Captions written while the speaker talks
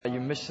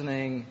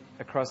missioning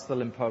across the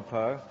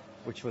Limpopo,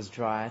 which was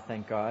dry,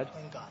 thank God.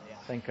 Thank God, yeah.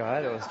 Thank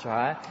God, it was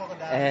dry.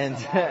 Crocodiles And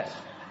are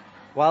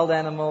wild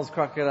animals,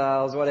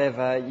 crocodiles,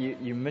 whatever.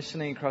 You're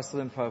missioning across the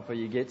Limpopo.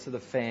 You get to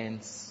the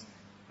fence,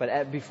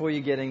 but before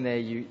you're getting there,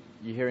 you're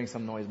hearing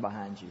some noise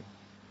behind you.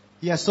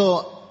 Yeah,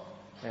 so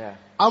Yeah.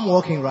 I'm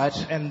walking, right?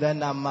 And then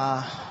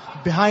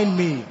behind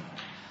me,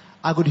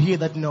 I could hear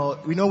that,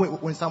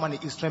 when someone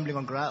is trembling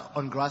on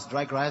grass,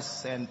 dry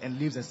grass and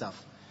leaves and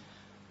stuff,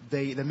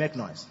 they make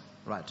noise,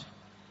 right?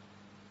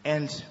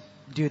 And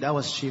dude, I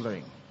was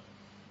shivering.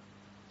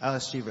 Yeah.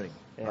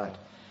 Right?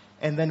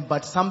 And then,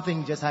 but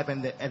something just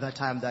happened at that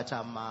time that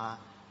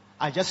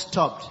I just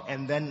stopped,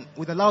 and then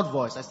with a loud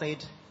voice I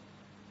said,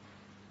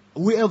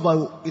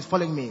 whoever is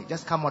following me,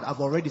 just come out.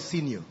 I've already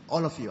seen you,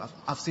 all of you.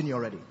 I've seen you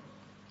already,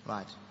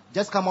 right?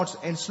 Just come out,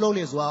 and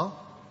slowly as well,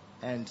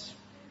 and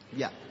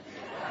yeah,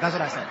 that's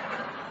what I said.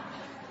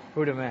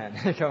 Buddha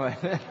man, come on.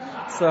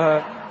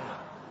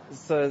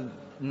 So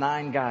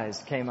 9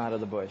 guys came out of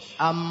the bush.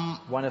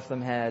 One of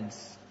them had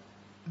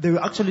They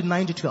were actually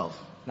 9 to 12.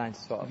 9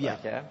 to 12. Yeah.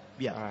 Okay.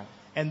 Yeah. All right.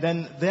 And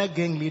then their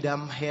gang leader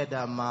had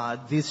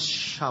this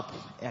sharp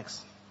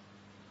axe.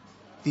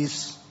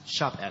 This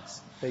sharp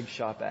axe. Big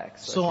sharp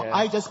axe. So okay.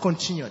 I just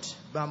continued.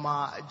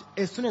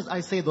 As soon as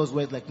I say those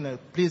words, like,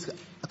 please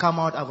come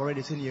out, I've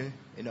already seen you,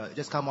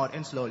 just come out,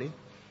 and slowly,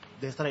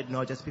 they started,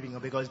 just peeping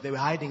up, because they were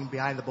hiding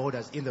behind the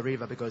boulders in the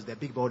river, because they're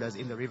big boulders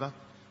in the river.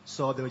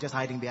 So they were just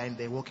hiding behind,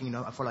 they're walking,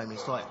 following me.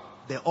 So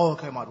they all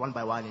came out one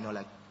by one,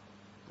 like,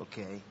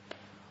 okay.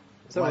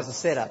 So it was a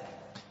setup.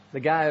 The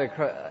guy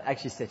who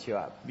actually set you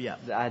up. Yeah.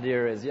 The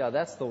idea is,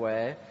 that's the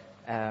way.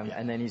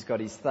 And then he's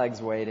got his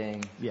thugs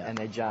waiting, Yeah. and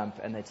they jump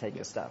and they take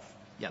your stuff.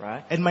 Yeah.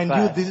 Right? And mind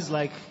you, this is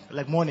like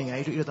morning.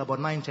 It was about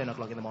 9-10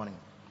 o'clock in the morning.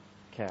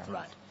 Okay.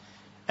 Right.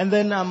 And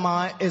then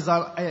as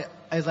I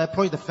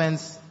approached the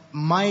fence,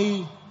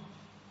 my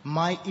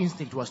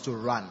instinct was to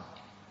run,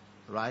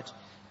 right?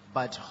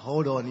 But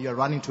hold on, you're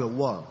running to a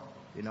wall,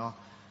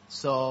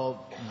 So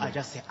I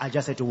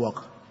just had to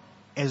walk,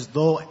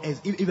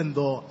 even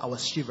though I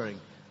was shivering.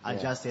 I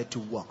just had to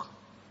walk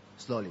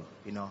slowly,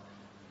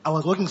 I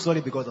was walking slowly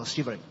because I was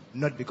shivering,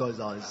 not because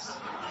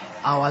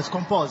I was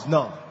composed.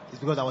 No, it's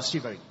because I was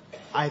shivering.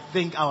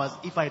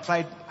 If I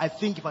tried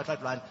to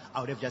run, I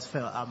would have just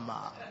fell.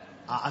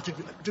 I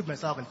tripped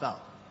myself and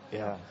fell.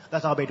 Yeah.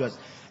 That's how bad it was.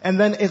 And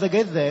then as I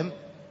get there,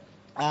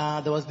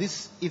 there was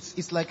this,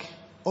 it's like,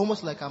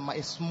 almost like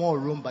a small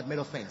room but made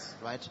of fence,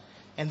 right?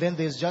 And then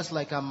there's just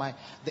like the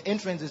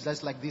entrance is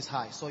just like this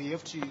high, so you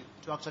have to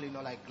actually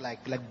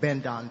like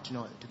bend down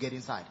to get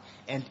inside,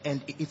 and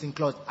it's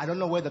enclosed. I don't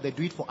know whether they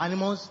do it for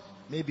animals.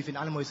 Maybe if an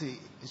animal is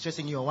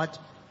chasing you or what.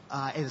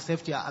 As a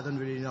safety, I don't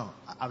really know.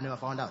 I've never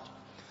found out.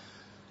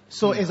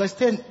 So as I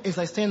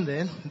stand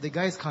there, the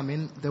guys come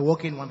in. They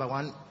walk in one by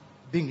one,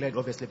 being led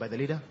obviously by the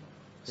leader.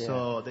 Yeah.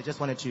 So they just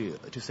wanted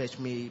to search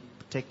me,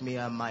 take me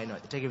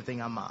take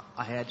everything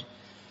I had.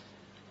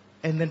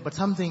 And then, but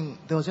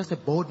there was just a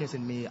boldness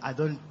in me. I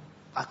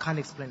can't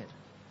explain it,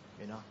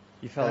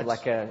 You felt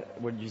like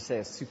would you say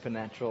a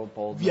supernatural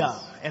boldness? Yeah.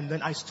 And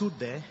then I stood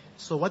there.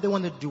 So what they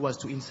wanted to do was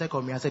to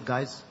encircle me. I said,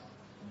 guys,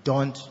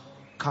 don't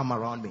come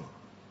around me.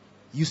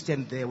 You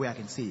stand there where I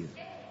can see you.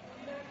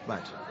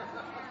 Right.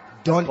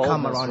 Don't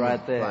come around right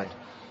me. there. Right.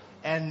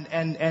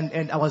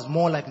 And I was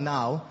more like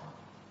now.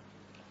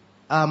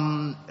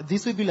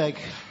 This would be like,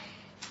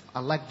 I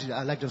like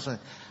to say,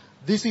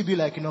 this would be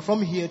like,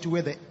 from here to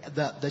where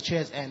the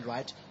chairs end,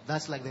 right?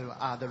 That's like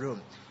the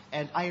room.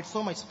 And I had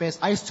so much space.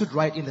 I stood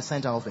right in the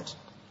center of it.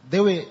 They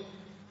were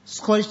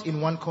squashed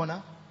in one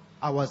corner.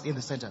 I was in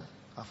the center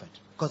of it.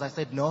 Because I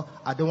said, no,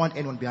 I don't want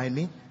anyone behind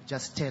me.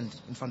 Just stand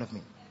in front of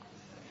me.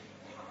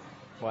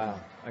 Wow.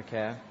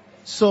 Okay.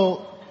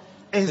 So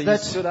you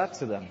stood up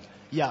to them?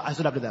 Yeah, I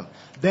stood up to them.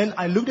 Then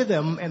I looked at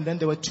them, and then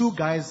there were 2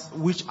 guys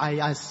which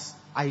I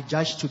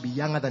judged to be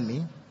younger than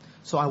me.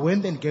 So I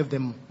went and gave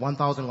them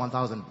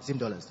 1,000 Zim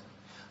dollars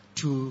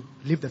to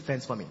leave the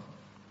fence for me.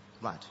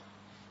 Right.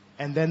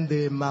 And then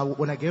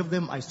when I gave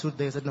them, I stood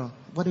there and said, no,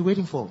 what are you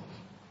waiting for?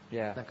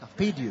 Yeah. Like, I've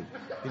paid you,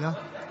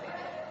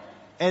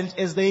 And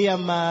as they,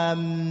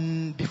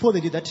 before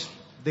they did that,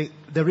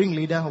 the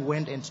ringleader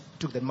went and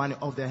took the money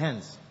off their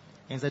hands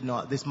and said,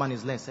 no, this money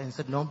is less. And he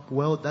said, no,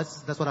 well,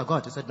 that's what I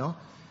got. He said, no,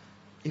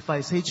 if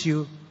I search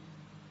you,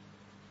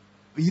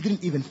 you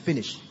didn't even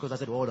finish. Because I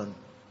said, well, hold on.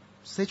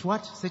 Search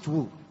what? Search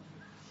who?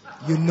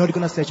 You're not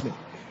going to search me.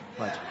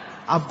 Right.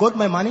 I've got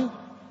my money.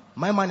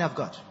 My money I've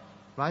got.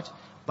 Right.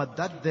 But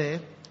that there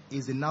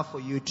is enough for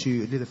you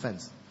to leave the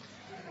fence.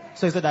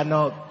 So he said, I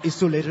know it's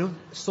too little.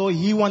 So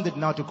he wanted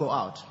now to go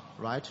out.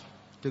 Right.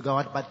 To go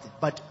out.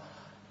 But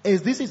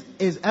as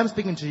I'm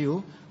speaking to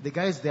you, the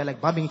guys, they're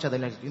like bumping each other,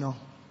 like,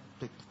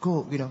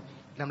 go, And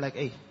I'm like,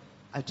 hey,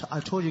 I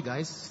told you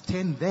guys,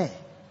 stand there.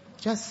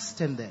 Just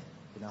stand there,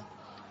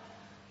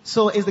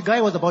 So as the guy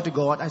was about to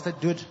go out, I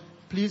said, dude,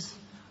 please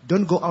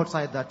don't go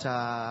outside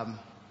that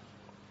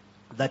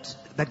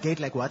gate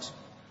like what?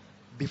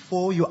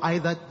 Before you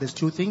there's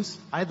 2 things.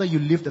 Either you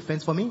leave the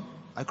fence for me,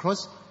 I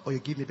cross, or you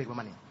give me back my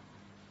money.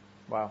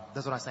 Wow.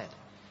 That's what I said.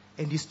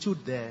 And he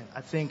stood there,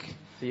 I think,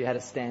 So you had a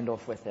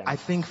standoff with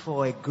him.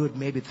 for a good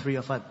maybe 3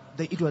 or 5.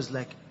 It was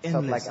like Felt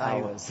endless. like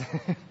hours.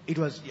 It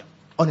was, yeah,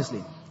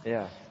 honestly.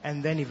 Yeah.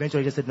 And then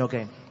eventually I just said, no,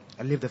 okay,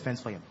 I'll leave the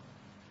fence for him.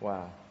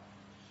 Wow.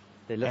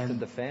 They lifted And-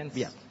 the fence?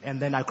 Yeah. And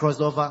then I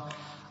crossed over.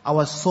 I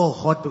was so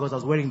hot because I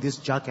was wearing this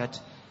jacket.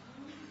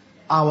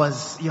 I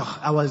was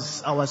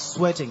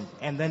sweating.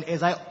 And then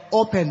as I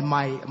opened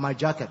my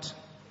jacket,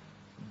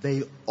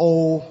 they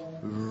all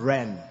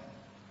ran,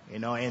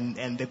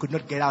 and they could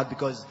not get out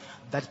because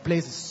that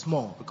place is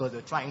small because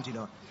they're trying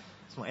to,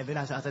 small. And then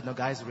I said, no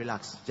guys,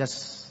 relax.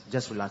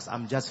 Just relax.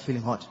 I'm just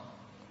feeling hot.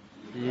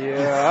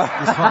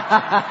 Yeah. It's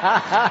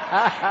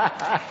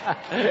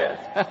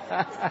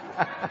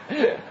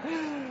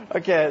hot.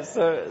 Okay,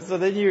 so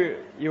then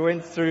you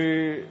went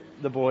through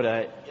the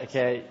border,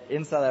 okay,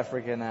 in South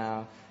Africa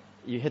now,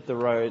 you hit the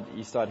road,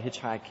 you start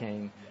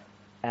hitchhiking.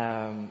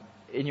 In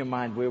your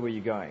mind, where were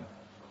you going?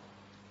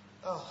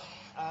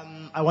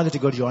 I wanted to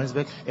go to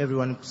Johannesburg.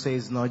 Everyone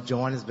says, no,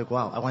 Johannesburg.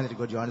 Wow, I wanted to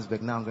go to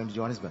Johannesburg. Now I'm going to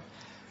Johannesburg.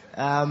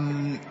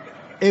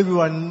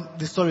 Everyone,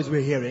 the stories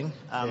we're hearing,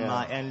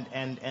 and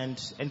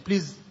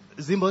please,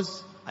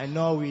 Zimbos, I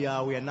know we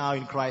are now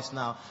in Christ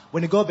now.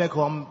 When you go back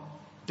home,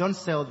 don't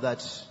sell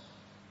those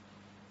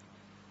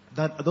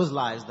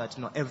lies that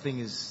everything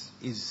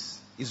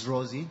is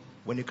rosy.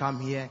 When you come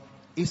here,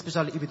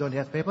 especially if you don't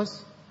have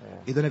papers,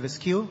 you don't have a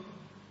skill,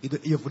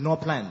 you have no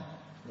plan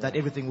that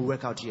everything will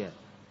work out here.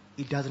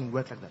 It doesn't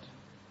work like that.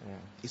 Yeah.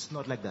 It's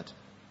not like that.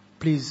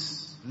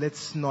 Please,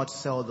 let's not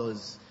sell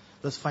those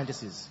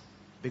fantasies,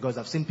 because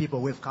I've seen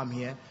people who have come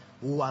here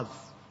who have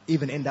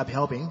even ended up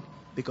helping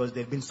because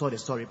they've been sold a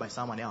story by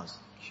someone else.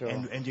 Sure.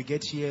 And you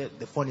get here,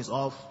 the phone is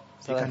off.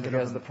 South Africa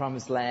is the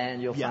promised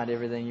land. You'll Yeah. find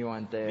everything you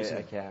want there. Listen,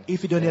 Okay.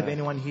 if you don't have Yeah.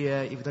 anyone here,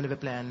 if you don't have a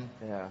plan,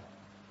 Yeah.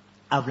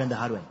 I've learned the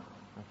hard way.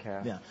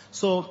 Okay. Yeah.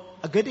 So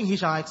getting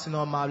hitchhikes,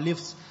 my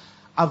lifts,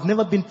 I've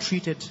never been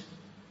treated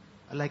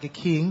like a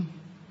king.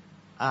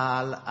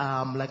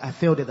 Like I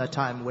failed at that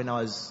time when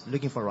I was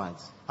looking for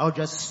rides. I would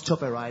just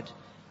stop a ride.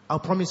 I'll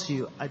promise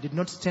you, I did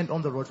not stand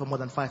on the road for more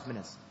than 5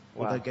 minutes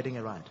without getting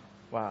a ride.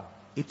 Wow.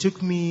 It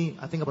took me,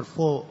 I think, about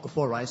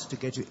four rides to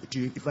get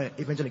to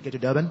eventually get to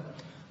Durban.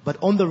 But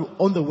on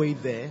the way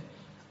there,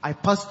 I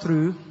passed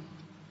through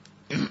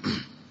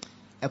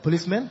a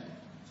policeman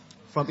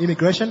from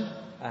immigration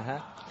Uh-huh.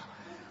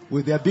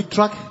 with their big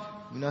truck,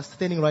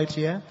 standing right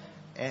here.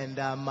 And,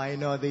 I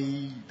know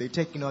they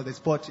take, they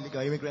spot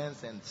illegal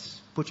immigrants and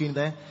put you in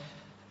there.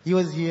 He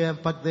was here,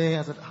 parked there.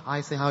 I said,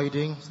 hi, say, how are you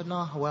doing? He said,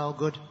 no, well,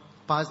 good.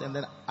 Passed, and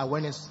then I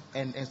went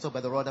and stopped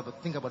by the road,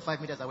 about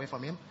 5 meters away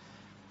from him.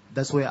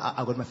 That's where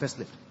I got my first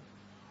lift.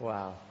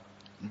 Wow.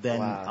 Then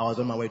Wow. I was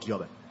on my way to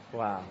Joburg.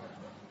 Wow.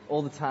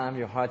 All the time,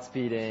 your heart's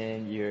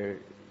beating. You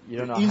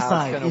don't know how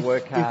Inside, it's going to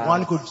work out. if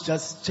one could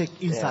just check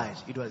inside,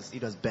 it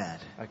was bad.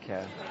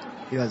 Okay.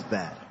 It was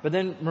bad. But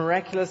then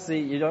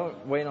miraculously, you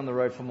don't wait on the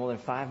road for more than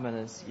 5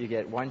 minutes. You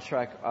get one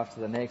truck after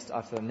the next,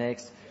 after the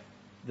next.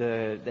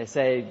 They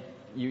say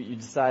you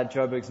decide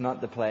Joburg's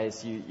not the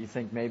place. You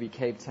think maybe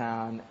Cape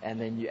Town, and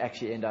then you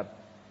actually end up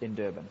in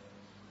Durban.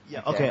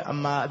 Yeah. Okay.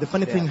 The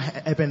funny thing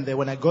happened there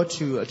when I got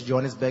to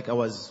Johannesburg. There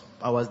was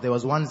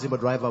one Zimbo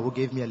driver who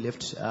gave me a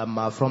lift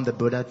from the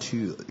border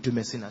to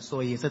Messina. So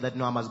he said that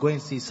I must go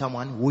and see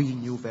someone who he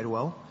knew very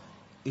well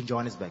in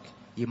Johannesburg.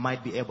 He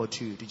might be able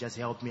to just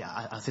help me,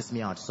 assist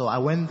me out. So I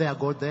went there, I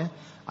got there,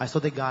 I saw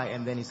the guy,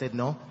 and then he said,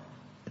 no.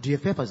 Do you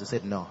have papers? I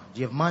said, no.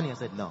 Do you have money? I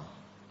said, no.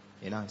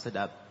 He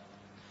said,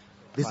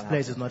 this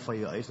place is not for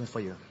you. It's not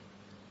for you.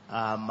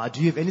 Do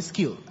you have any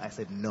skill? I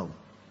said, no.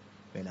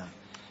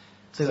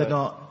 So he said,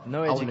 no.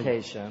 No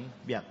education.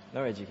 Yeah.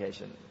 No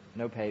education.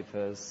 No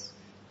papers.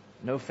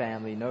 No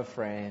family. No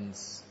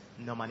friends.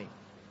 No money.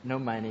 No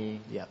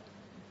money. Yeah.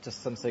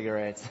 Just some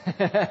cigarettes.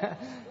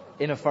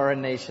 In a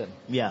foreign nation.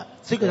 Yeah.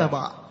 Cigarettes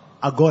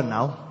are gone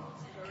now.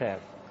 Okay.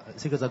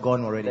 Cigarettes are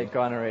gone already. They're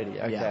gone already.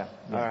 Okay. Yeah.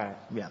 All right.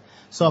 Yeah.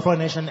 So a foreign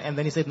nation, and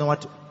then he said, "No,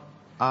 what,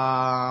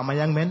 my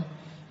young man,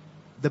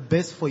 the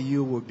best for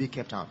you will be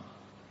Cape Town.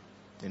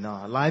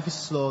 Life is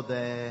slow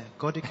there.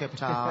 Go to Cape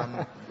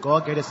Town. Go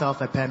get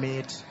yourself a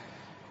permit,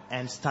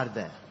 and start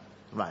there.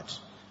 Right.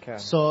 Okay.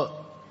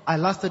 So I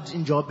lasted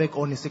in Joburg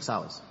only 6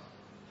 hours.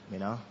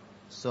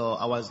 So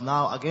I was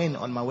now again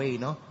on my way,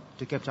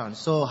 to Cape Town.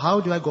 So how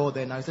do I go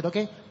there now? I said,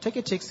 okay, take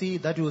a taxi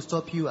that will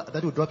drop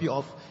you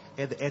off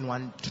at the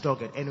N1 to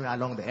Target, anywhere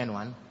along the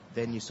N1.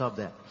 Then you stop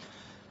there.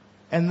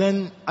 And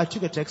then I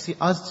took a taxi,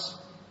 asked,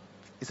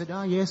 he said,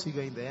 yes, we're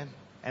going there.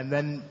 And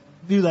then,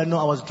 little I know,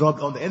 I was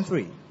dropped on the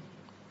N3.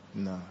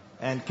 No.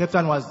 And Cape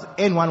Town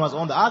N1 was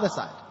on the other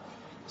side.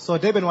 So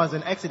Durban was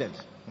an accident.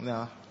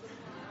 No.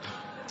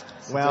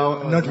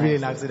 Well, not really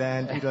an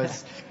accident. It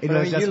was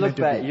just meant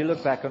to be. You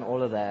look back on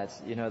all of that,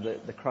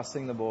 the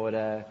crossing the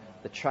border,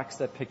 the trucks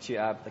that picked you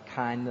up, the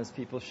kindness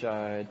people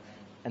showed,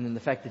 and then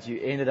the fact that you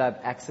ended up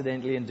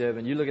accidentally in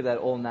Durban. You look at that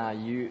all now,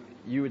 you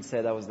would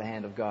say that was the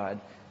hand of God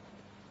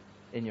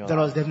in your life. That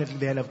was definitely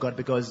the hand of God,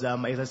 because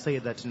as I say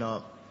that,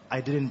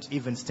 I didn't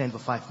even stand for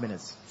 5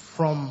 minutes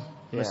from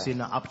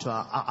Messina up to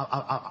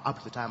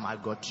the time I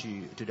got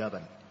to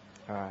Durban.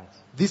 All right.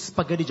 This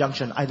spaghetti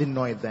junction, I didn't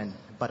know it then,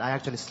 but I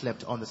actually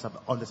slept on the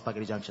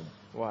spaghetti junction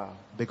Wow.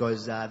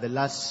 because the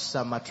last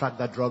truck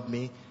that drove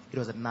me, it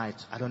was at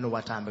night. I don't know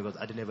what time because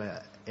I didn't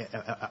have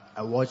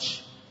a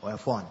watch or a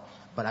phone,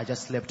 but I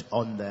just slept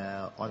on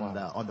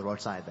the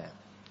roadside there.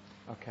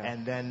 Okay.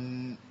 And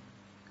then,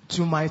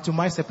 to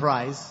my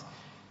surprise,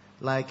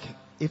 like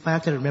if I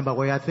actually remember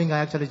where, I think I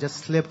actually just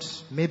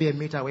slept maybe a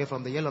meter away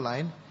from the yellow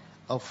line.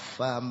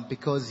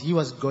 Because he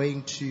was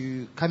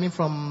coming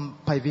from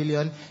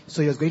Pavilion,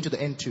 so he was going to the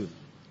N2.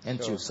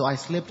 Sure. So I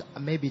slept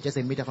maybe just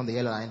a meter from the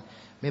yellow line.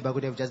 Maybe I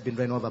could have just been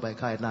run over by a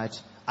car at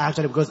night.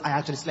 Because I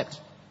actually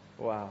slept.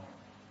 Wow.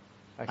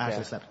 Okay. I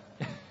actually slept.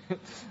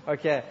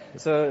 Okay.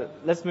 So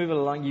let's move it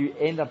along. You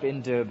end up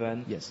in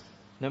Durban. Yes.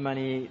 No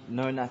money,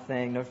 no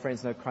nothing, no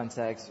friends, no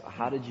contacts.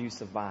 How did you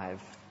survive?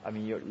 I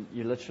mean, you're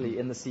literally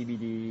in the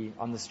CBD,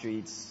 on the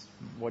streets.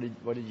 What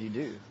did you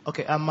do?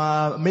 Okay,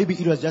 maybe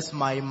it was just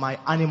my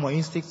animal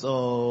instincts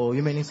or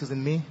human instincts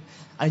in me.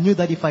 I knew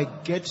that if I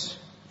get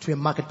to a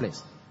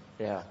marketplace,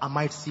 Yeah. I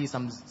might see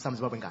some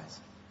Zimbabwean guys,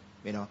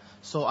 you know.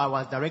 So I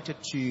was directed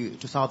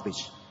to South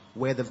Beach,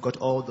 where they've got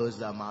all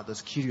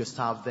those curious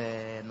stuff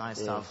there, nice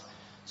Yes. stuff.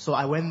 So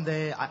I went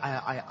there.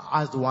 I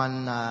asked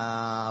one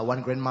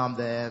grandmom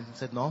there.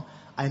 Said no,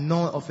 I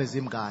know of a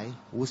Zim guy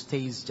who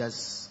stays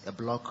just a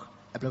block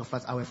of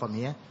flats away from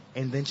here.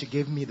 And then she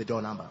gave me the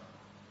door number.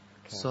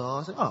 Okay. So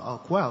I said,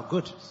 oh, well,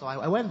 good. So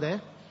I went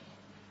there.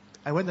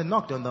 I went and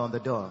knocked on the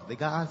door. The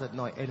guy answered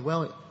no. And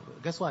well,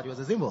 guess what? It was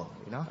a Zimbo,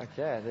 you know.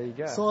 Okay, there you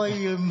go. So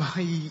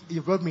he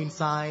brought me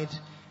inside,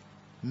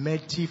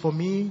 made tea for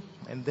me,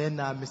 and then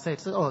he said,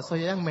 oh, so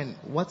young man,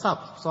 what's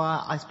up? So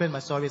I explained my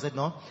story. He said,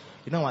 no,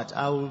 you know what?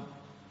 I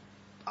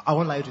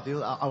won't lie to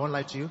you. I won't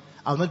lie to you.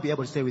 I'll not be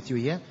able to stay with you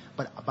here,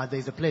 but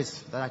there's a place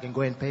that I can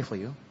go and pay for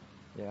you.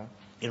 Yeah.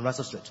 In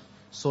Russell Street.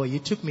 So he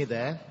took me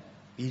there.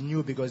 He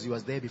knew because he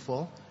was there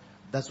before.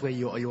 That's where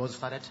you also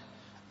started.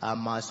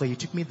 So he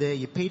took me there.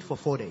 He paid for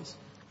 4 days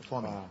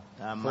for me. Wow.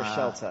 For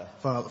shelter.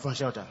 For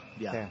shelter,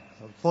 yeah. Okay.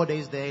 4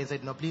 days there. He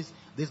said, no, please,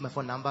 this is my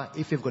phone number.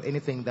 If you've got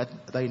anything that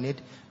you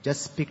need,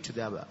 just speak to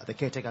the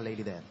caretaker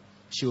lady there.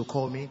 She will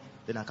call me,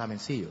 then I'll come and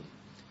see you.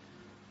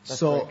 That's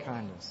So, great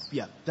kindness.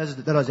 yeah,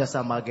 that was just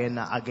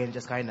again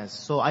just kindness.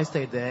 So I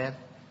stayed there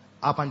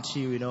up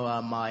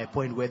until my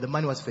point where the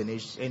money was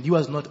finished, and he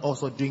was not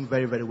also doing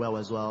very, very well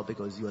as well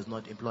because he was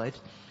not employed,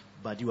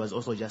 but he was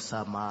also just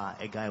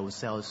a guy who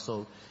sells.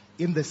 So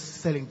in the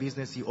selling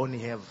business, you only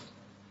have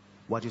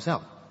what you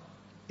sell.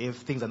 If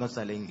things are not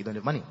selling, you don't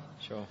have money.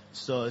 Sure.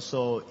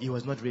 So he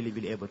was not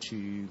really able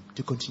to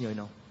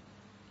continue.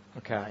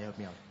 Okay. Help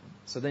me out.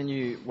 So then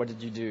what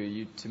did you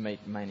do to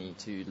make money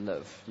to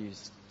live? You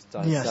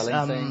started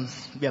selling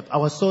things? Yep. I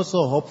was so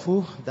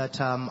hopeful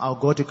that I'll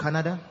go to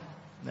Canada.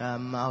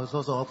 I was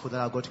also hopeful that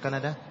I'll go to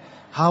Canada.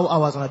 How I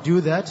was going to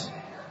do that,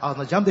 I was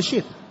going to jump the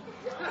ship.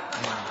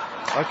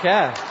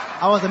 Okay.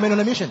 I was a man on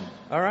a mission.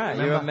 All right.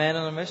 Remember? You're a man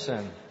on a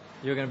mission.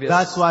 You're going to be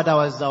That's what I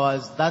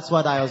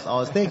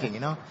was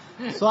thinking,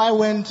 So I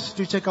went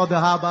to check out the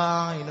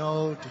harbor,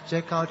 to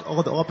check out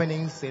all the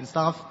openings and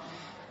stuff.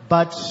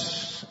 But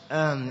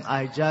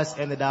I just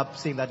ended up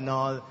saying that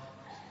no,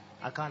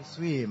 I can't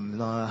swim.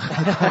 No,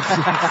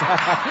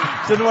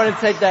 Didn't want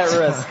to take that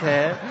risk,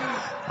 eh?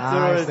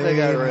 Didn't want to take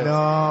that risk.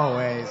 No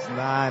ways.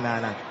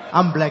 Nah.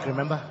 I'm black,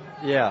 remember?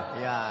 Yeah.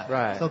 Yeah.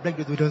 Right. So black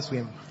dudes, we don't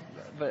swim.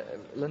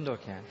 But Lindor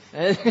can.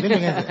 Lindor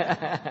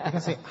can. I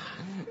can say,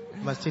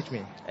 must teach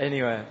me.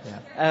 Anyway.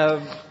 Yeah.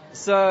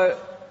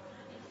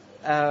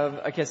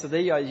 Okay, so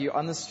there you are. You're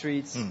on the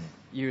streets.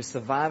 You're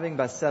surviving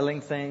by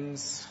selling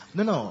things.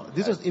 No.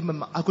 This was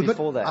even, I could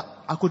Before not. that.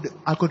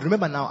 I could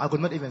remember now. I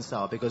could not even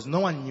sell because no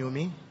one knew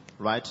me,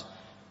 right?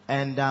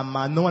 And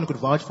no one could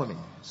vouch for me,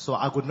 so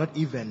I could not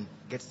even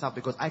get stuff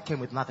because I came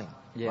with nothing.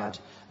 Yeah. Right?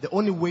 The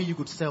only way you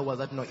could sell was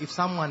that if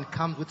someone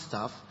comes with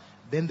stuff,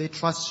 then they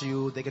trust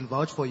you. They can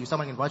vouch for you.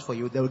 Someone can vouch for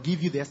you. They will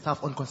give you their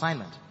stuff on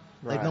consignment.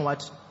 Right. Like, you know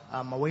what,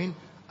 Wayne,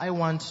 I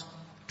want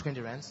 20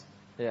 rands.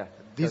 Yeah.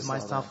 This is my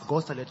stuff. Go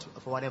sell it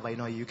for whatever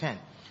you can.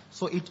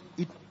 So it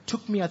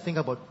took me, I think,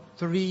 about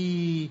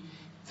 3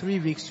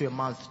 weeks to a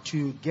month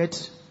to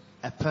get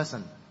a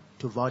person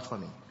to vouch for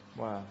me.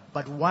 Wow.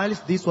 But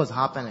whilst this was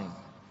happening,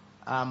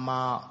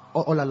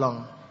 all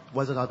along,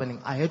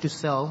 I had to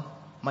sell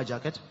my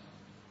jacket.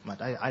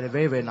 But I had a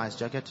very, very nice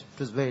jacket. It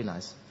was very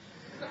nice.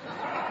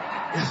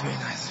 It was very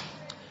nice.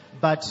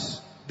 But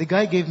the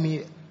guy gave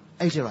me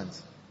 80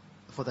 rands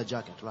for the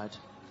jacket, right?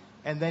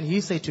 And then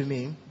he said to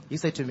me,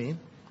 this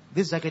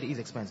jacket is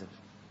expensive.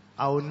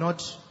 I will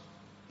not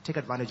take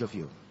advantage of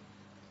you.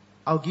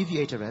 I'll give you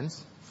 80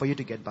 rands for you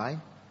to get by.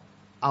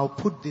 I'll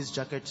put this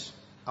jacket,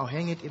 I'll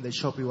hang it in the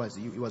shop he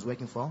was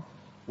working for.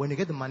 When you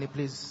get the money,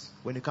 please,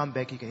 when you come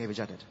back, you can have a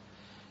jacket.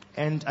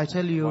 And I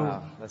tell you,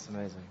 wow, that's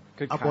amazing.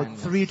 Good about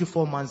kindness. 3 to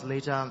 4 months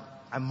later,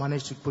 I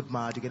managed to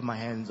get my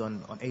hands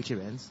on 80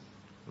 rands,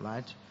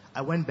 right?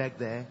 I went back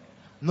there.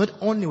 Not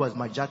only was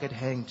my jacket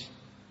hanged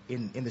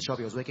in the shop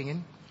he was working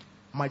in,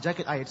 my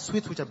jacket, I had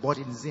sweets which I bought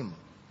in Zim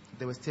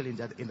they were still in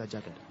that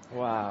jacket.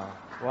 Wow.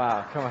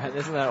 Wow. Come on.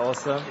 Isn't that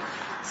awesome?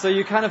 So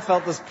you kind of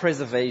felt this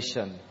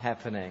preservation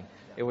happening.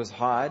 It was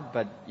hard,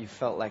 but you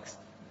felt like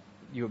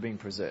you were being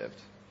preserved.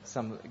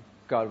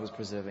 God was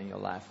preserving your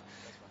life.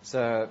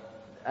 So,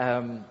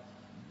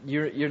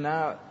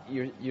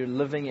 you're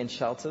living in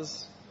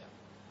shelters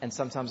and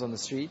sometimes on the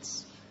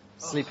streets,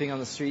 sleeping on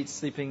the streets,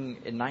 sleeping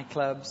in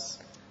nightclubs,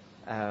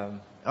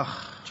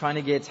 trying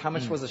to get, how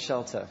much was a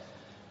shelter?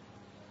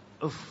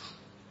 Oof.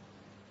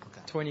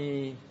 Okay.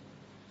 20,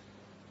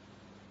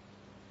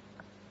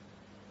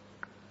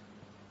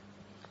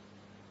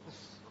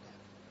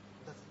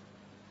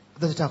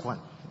 That's a tough one.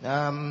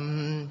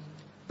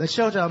 The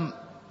shelter,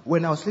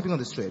 when I was sleeping on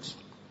the street,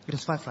 it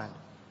was 5 rand.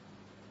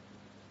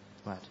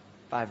 Right.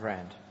 5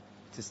 rand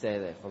to stay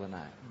there for the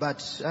night. But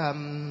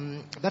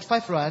that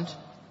 5 rand,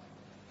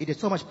 it had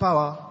so much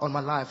power on my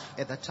life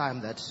at that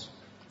time that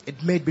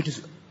it made me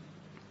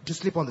to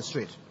sleep on the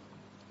street.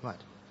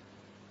 Right.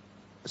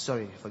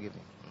 Sorry, forgive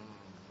me.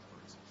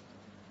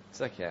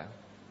 It's okay.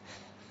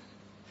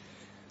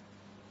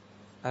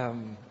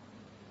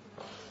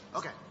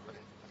 Okay.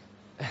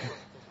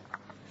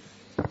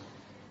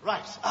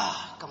 Right.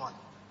 Come on.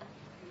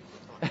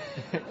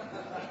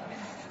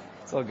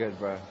 It's all good,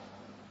 bro.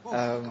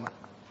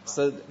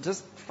 So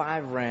just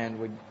 5 rand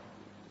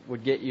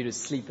would get you to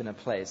sleep in a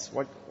place.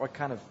 What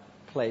kind of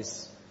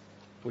place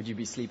would you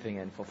be sleeping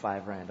in for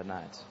 5 rand a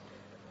night?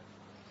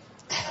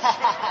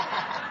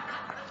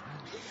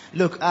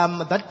 Look,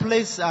 that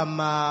place,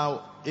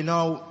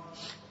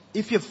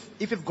 if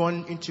you've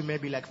gone into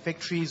maybe like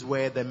factories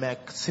where they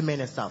make cement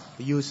and stuff,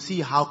 you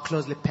see how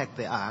closely packed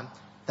they are.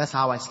 That's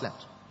how I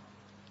slept.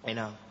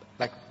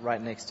 Like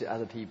right next to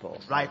other people.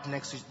 Right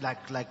next to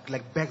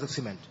like bags of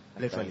cement,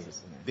 literally, bags of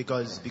cement.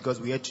 because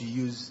we had to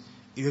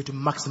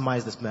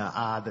maximize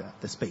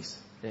the space.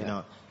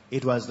 Yeah.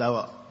 It was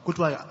our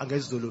kutwa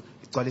angezi Zulu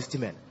igcwala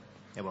cement.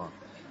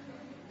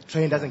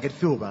 Train doesn't get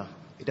full, bro.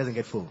 It doesn't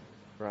get full.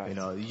 Right.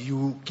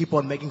 You keep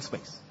on making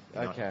space.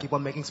 Okay. Keep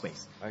on making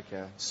space.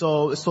 Okay.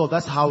 So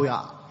that's how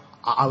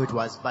it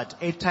was. But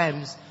 8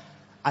 times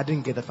I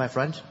didn't get the 5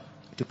 rand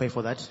to pay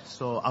for that,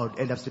 so I would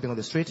end up sleeping on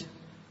the street.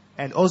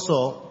 And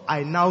also,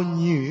 I now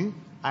knew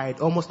I had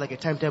almost like a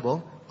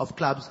timetable of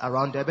clubs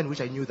around Durban,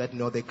 which I knew that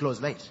they close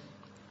late.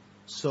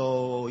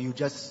 So you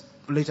just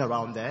late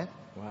around there.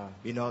 Wow.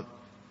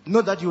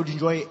 Not that you would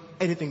enjoy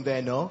anything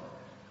there, no,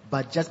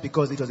 but just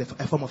because it was a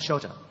form of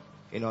shelter.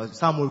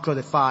 Some will close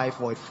at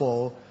 5 or at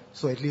 4,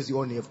 so at least you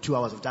only have 2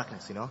 hours of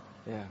darkness,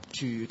 Yeah.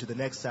 to the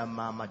next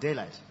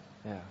daylight.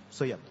 Yeah.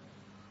 So yeah.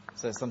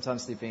 So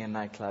sometimes sleeping in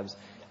nightclubs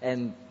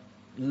and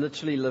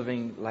literally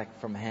living like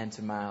from hand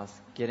to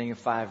mouth, getting a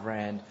 5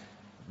 rand,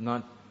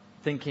 not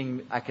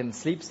thinking I can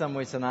sleep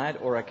somewhere tonight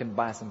or I can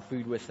buy some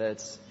food with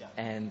it,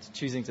 and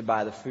choosing to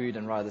buy the food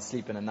and rather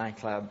sleep in a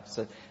nightclub.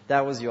 So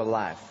that was your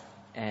life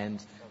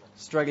and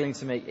struggling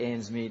to make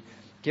ends meet.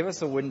 Give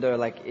us a window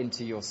like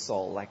into your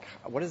soul. Like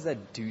what does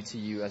that do to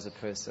you as a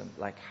person?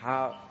 Like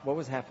what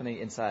was happening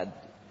inside?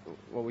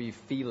 What were you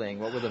feeling?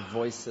 What were the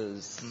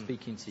voices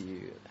speaking to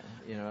you?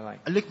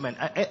 Look, man,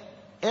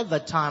 at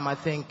that time, I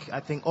think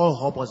all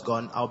hope was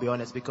gone. I'll be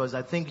honest, because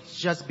I think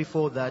just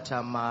before that,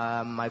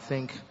 I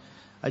think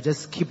I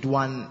just skipped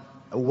one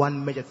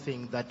major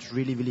thing that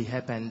really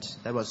happened.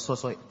 That was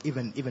so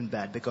even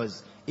bad,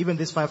 because even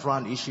this 5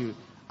 rand issue,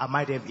 I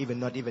might have even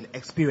not even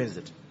experienced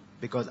it,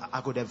 because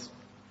I could have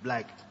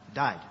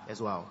died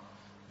as well.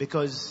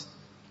 Because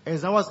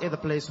as I was at the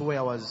place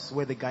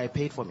where the guy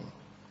paid for me,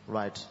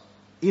 right,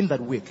 in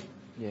that week,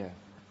 yeah,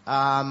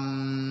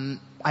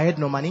 I had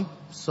no money,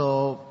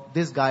 so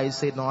this guy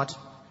said, "No, what?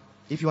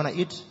 If you wanna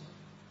eat,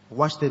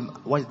 wash the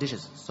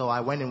dishes." So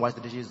I went and washed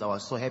the dishes. I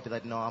was so happy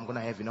that I'm gonna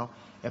have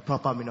a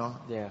proper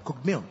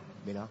cooked meal,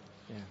 Yeah.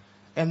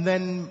 And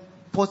then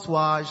post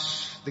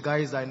wash, the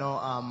guys I know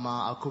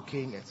are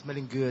cooking. It's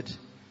smelling good.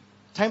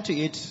 Time to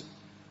eat.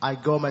 I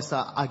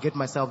get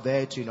myself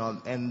there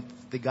and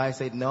the guy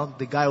said no.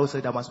 The guy who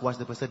said I must wash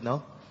the place said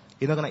no.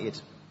 You're not gonna eat.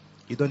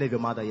 You don't have your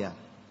mother here.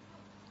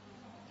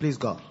 Please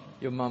go.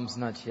 Your mom's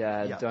not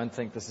here. Yeah. Don't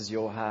think this is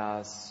your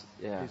house.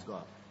 Yeah. Please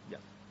go. Yeah.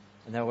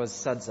 And that was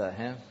Sadza,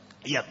 huh?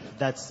 Yep,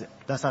 that's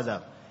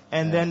Sadza.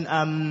 And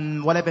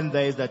then what happened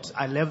there is that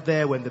I left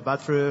there, went to the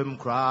bathroom,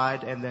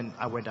 cried, and then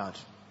I went out.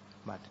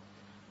 But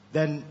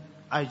then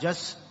I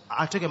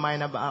took a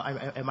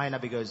minor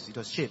because it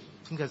was cheap.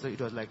 I think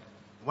it was like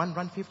 1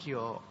 rand 50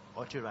 or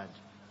 2 rand.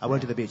 I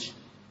went to the beach,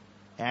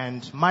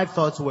 and my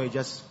thoughts were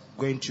just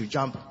going to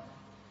jump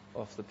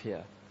Off the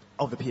pier.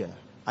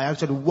 I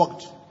actually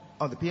walked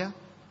on the pier.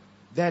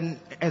 Then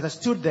as I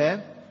stood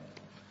there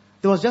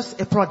was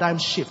just a paradigm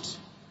shift.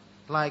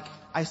 Like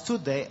I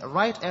stood there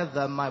right at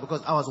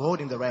because I was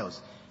holding the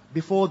rails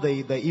before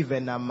they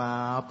even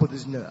put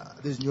these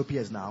new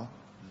piers now.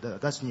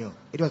 That's new.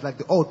 It was like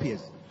the old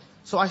piers.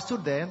 So I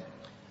stood there,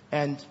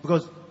 and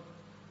because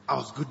I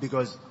was good,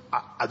 because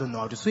I don't know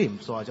how to swim,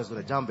 so I just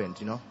gonna jump in,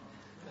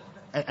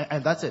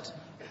 and that's it.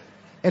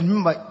 And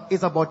remember,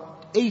 it's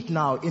about 8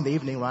 now in the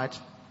evening, right?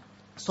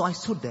 So I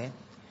stood there,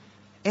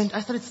 And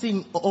I started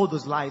seeing all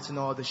those lights,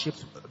 the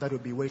ships that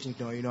would be waiting,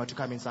 to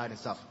come inside and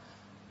stuff.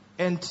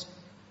 And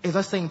as I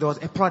was saying, there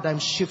was a paradigm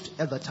shift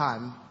at the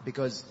time,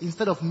 because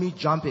instead of me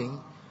jumping,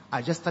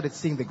 I just started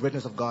seeing the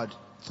greatness of God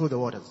through the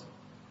waters.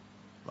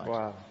 Right?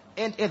 Wow.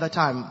 And at the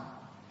time,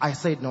 I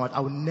said, no, I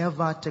will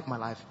never take my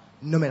life,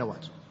 no matter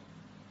what.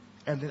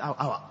 And then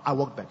I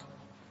walked back.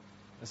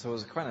 So it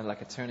was kind of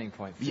like a turning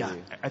point for Yeah,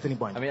 you. at any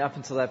point. I mean, up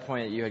until that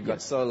point, you had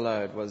got so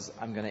low, it was,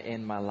 I'm going to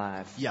end my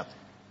life. Yeah.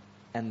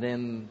 And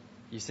then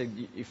you said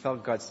you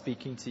felt God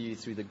speaking to you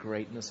through the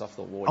greatness of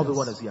the waters. Of the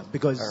waters, yeah.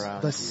 Because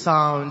around the you.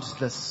 sound,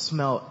 the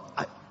smell,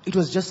 it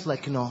was just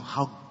like,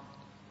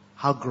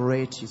 how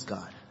great is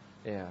God.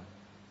 Yeah.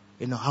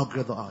 How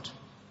great thou art.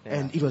 Yeah.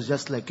 And it was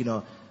just like,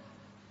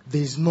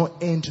 there's no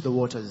end to the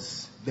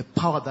waters, the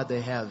power that they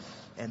have,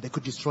 and they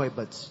could destroy,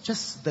 but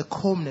just the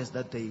calmness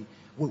that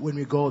when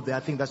we go there, I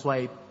think that's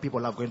why people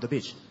love going to the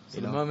beach.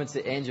 So the moment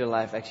to end your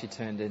life actually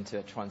turned into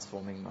a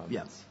transforming moment.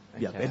 Yeah.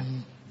 Okay. Yeah.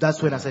 And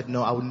that's when I said,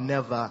 no, I would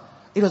never,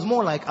 it was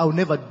more like I would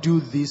never do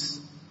this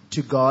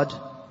to God,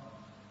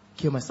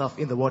 kill myself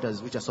in the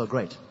waters, which are so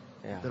great.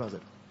 Yeah. That was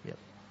it. Yeah.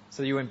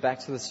 So you went back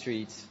to the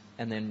streets,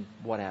 and then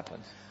what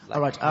happened? Like,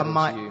 All right.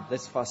 how did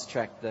let's fast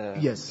track the...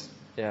 Yes.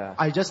 Yeah.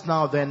 I just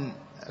now then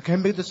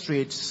came back to the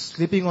streets,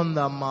 sleeping on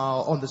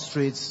the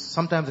streets,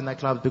 sometimes in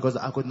nightclubs because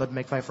I could not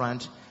make my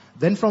rent.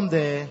 Then from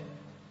there,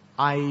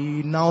 I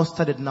now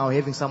started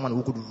having someone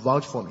who could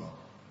vouch for me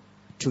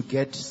to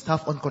get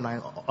stuff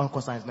on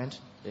consignment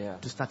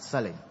to start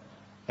selling.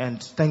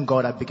 And thank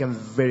God I became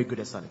very good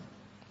at selling.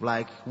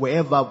 Like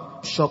wherever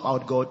shop I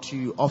would go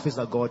to, office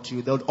I would go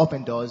to, they would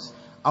open doors.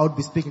 I would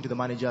be speaking to the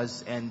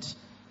managers and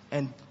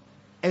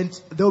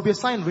there would be a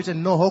sign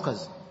written, no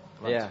hawkers.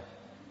 Right? Yeah.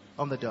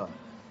 On the door.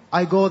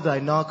 I go there, I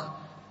knock,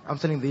 I'm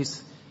selling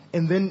this.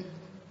 And then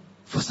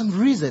for some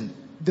reason,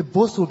 the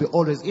boss will be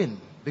always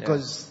in.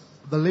 Because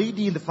the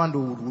lady in the front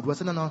would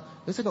say, no.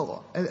 They said,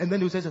 no. And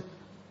then he would say,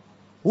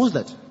 who's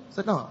that? I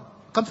said, no,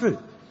 come through.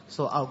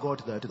 So I'll go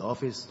to the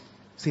office,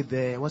 sit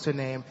there, what's your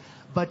name?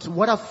 But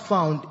what I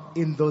found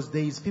in those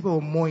days, people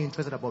were more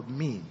interested about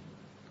me,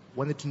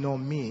 wanted to know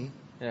me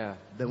than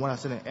what I was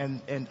selling.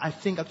 And I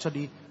think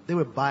actually they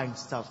were buying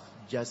stuff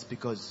just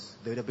because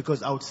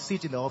I would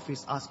sit in the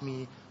office, ask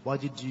me, what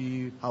did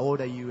you do, how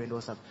old are you, and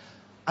all stuff.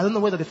 I don't know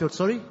whether they felt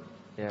sorry,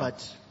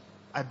 but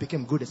I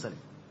became good at selling.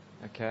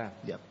 Okay.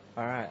 Yeah.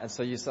 All right. And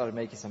so you started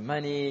making some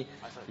money.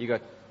 You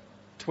got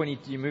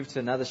you moved to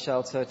another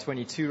shelter,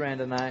 22 rand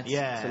a night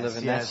to live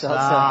in that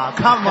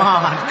shelter. Come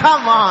on.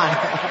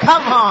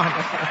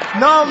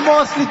 No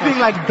more sleeping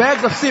like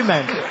bags of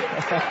cement.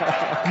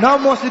 No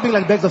more sleeping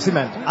like bags of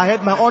cement. I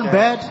had my own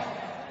bed.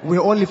 We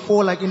were only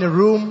 4 in a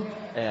room.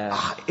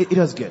 Yeah. It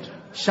was good.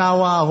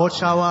 Hot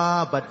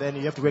shower, but then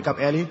you have to wake up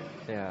early.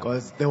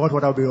 Because the hot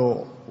water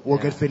will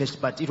get finished.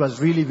 But it was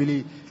really,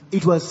 really,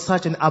 it was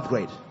such an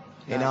upgrade.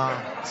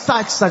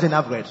 Such an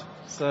upgrade.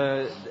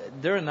 So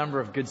there are a number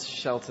of good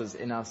shelters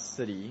in our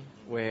city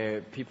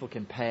where people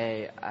can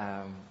pay,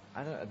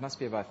 it must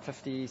be about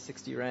 50,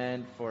 60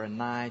 rand for a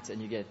night,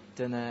 and you get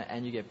dinner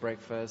and you get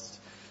breakfast.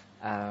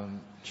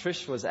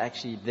 Trish was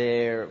actually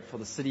there for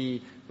the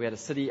city. We had a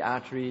city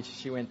outreach.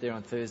 She went there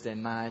on Thursday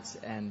night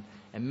and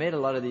met a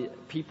lot of the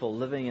people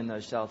living in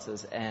those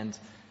shelters. And,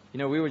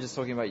 we were just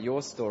talking about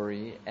your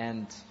story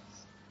and...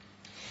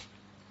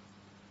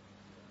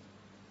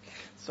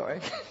 Sorry?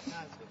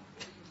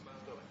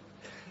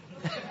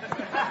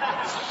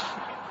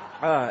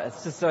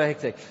 It's just so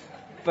hectic.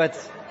 But,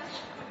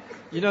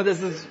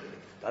 this is...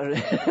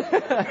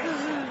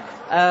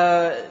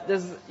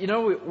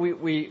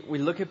 we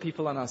look at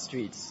people on our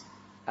streets,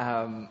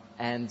 and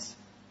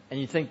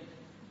you think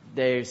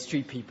they're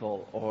street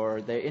people,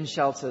 or they're in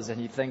shelters,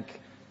 and you think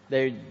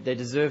they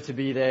deserve to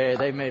be there,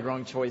 they made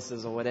wrong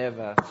choices or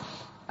whatever.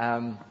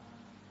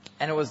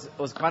 And it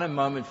was quite a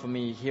moment for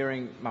me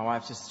hearing my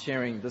wife just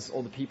sharing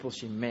all the people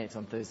she met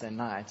on Thursday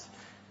night,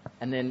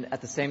 and then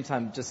at the same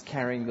time just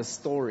carrying the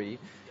story.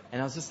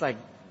 And I was just like,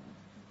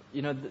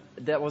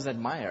 that was at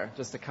Meyer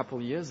just a couple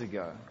of years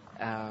ago.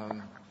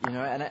 And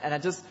I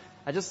just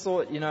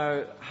thought,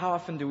 how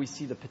often do we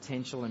see the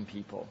potential in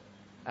people?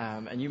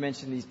 And you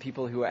mentioned these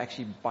people who are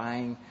actually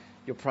buying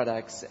your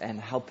products and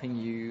helping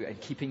you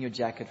and keeping your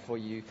jacket for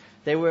you.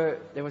 They were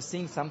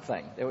seeing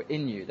something. They were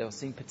in you. They were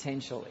seeing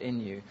potential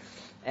in you.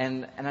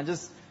 And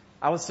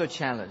I was so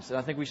challenged. And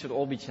I think we should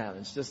all be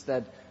challenged. Just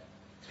that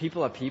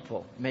people are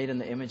people made in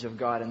the image of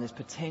God, and there's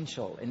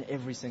potential in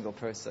every single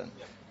person.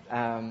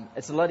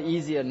 It's a lot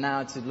easier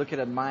now to look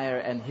at Meyer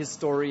and his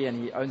story,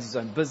 and he owns his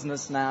own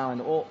business now,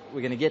 and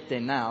we're going to get there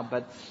now.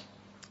 But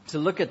to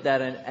look at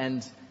that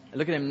and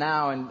look at him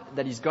now, and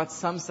that he's got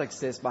some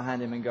success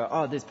behind him, and go,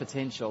 oh, there's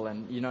potential,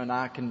 and now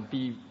I can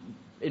be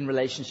in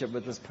relationship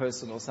with this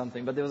person or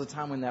something. But there was a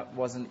time when that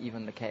wasn't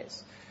even the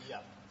case. Yeah.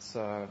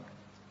 So,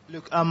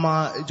 look,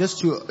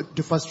 just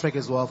to fast track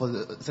as well for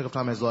the sake of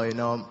time as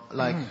well,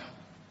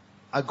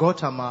 I got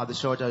the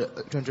shelter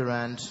 20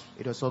 rand.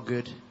 It was so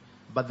good,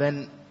 but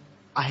then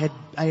I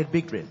had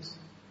big dreams.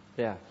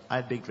 Yeah. I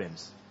had big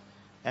dreams.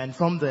 And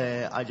from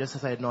there, I just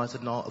said no. I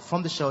said no.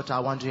 From the shelter, I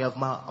want to have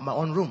my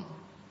own room,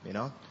 you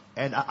know.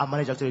 And I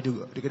managed actually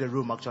to get a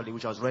room actually,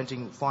 which I was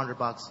renting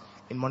 $400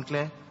 in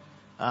Montclair,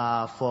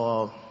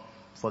 for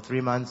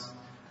 3 months,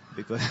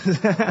 because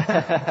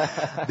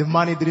the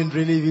money didn't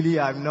really,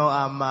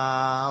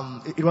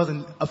 it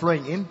wasn't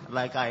flowing in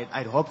like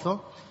I'd hoped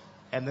for.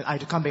 And then I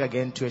had to come back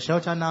again to a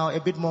shelter now,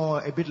 a bit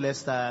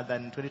less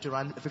than 22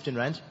 rand, 15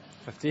 rand.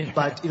 15.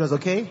 But it was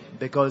okay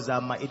because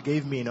it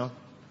gave me,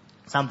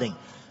 something.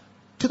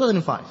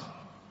 2005.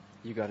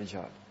 You got a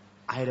job.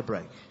 I had a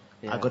break.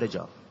 Yeah. I got a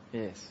job.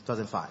 Yes.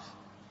 2005.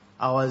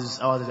 I was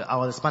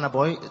a spanner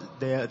boy.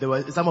 There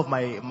were some of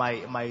my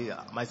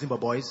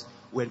Zimbabwe boys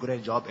who had got a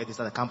job at this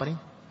other company.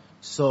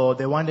 So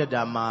they wanted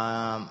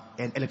an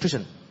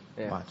electrician.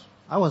 Yeah. But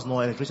I was no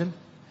electrician.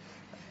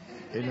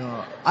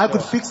 I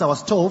could fix our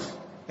stove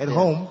at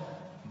home,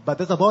 but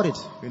that's about it.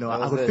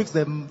 I could fix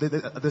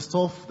the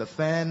stove, the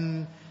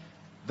fan.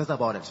 That's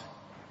about it.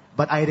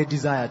 But I had a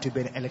desire to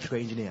be an electrical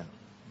engineer.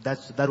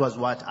 That was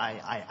what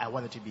I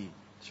wanted to be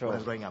when I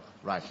was growing up.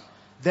 Right.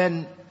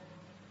 Then,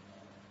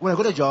 when I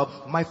got a job,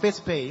 my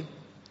first pay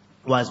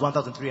was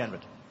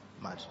 1,300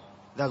 much.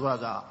 That's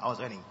what I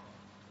was earning.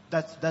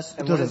 That's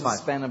And what is a 2005.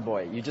 spanner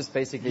boy? You just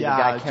basically the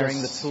guy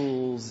carrying the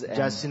tools. And,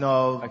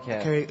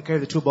 carry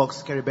the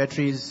toolbox, carry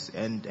batteries,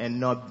 and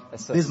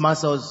these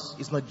muscles.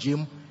 It's not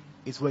gym,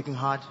 it's working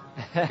hard.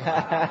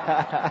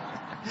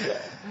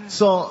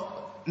 So.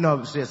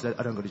 No, seriously,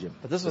 I don't go to gym.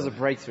 But this was a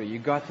breakthrough. You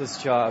got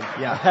this job.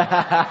 Yeah.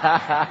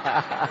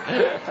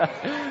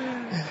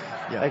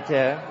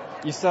 Okay.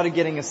 You started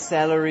getting a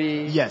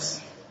salary. Yes.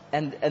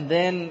 And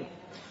then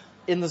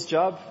in this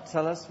job,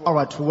 tell us. All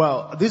right.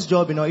 Well, this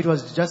job, it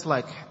was just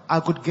like I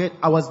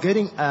was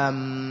getting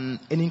an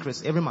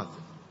increase every month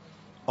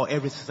or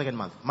every second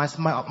month. My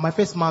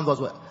first month was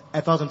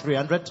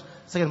 1,300.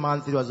 Second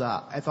month it was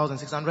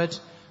 1,600.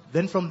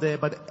 Then from there,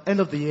 by the end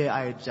of the year,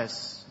 I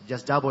just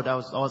doubled. I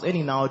was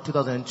earning now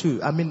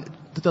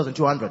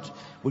 2,200,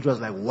 which was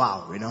like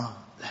wow,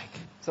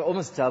 So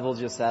almost doubled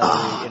your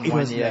salary in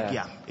 1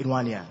 year. In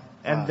 1 year.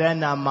 And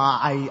then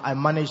I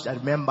managed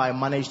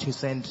to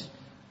send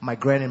my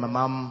gran and my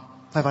mom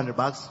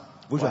 $500,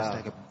 which was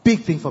like a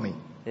big thing for me.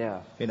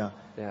 Yeah.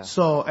 Yeah.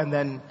 So and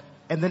then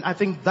I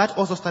think that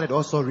also started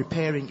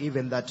repairing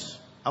even that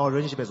our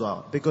relationship as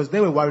well, because they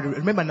were worried.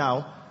 Remember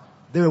now,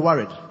 they were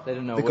worried. They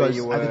didn't know because where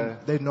you were.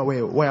 They didn't know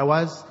where I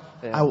was.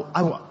 Yeah.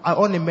 I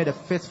only made a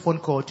first phone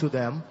call to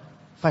them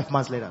 5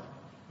 months later.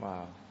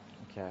 Wow.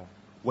 Okay.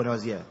 When I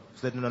was here.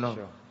 So they said, no.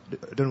 Sure.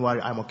 Don't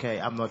worry, I'm okay.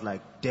 I'm not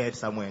like dead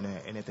somewhere in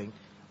anything.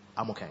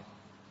 I'm okay.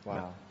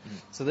 Wow. Yeah.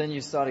 So then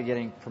you started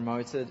getting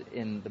promoted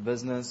in the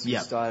business. You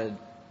Yeah. started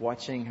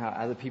watching how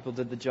other people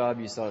did the job.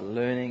 You started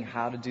learning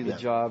how to do the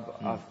job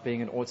of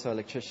being an auto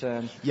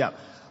electrician. Yeah.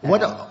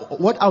 What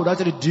I would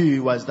actually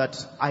do was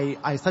that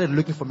I started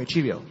looking for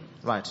material.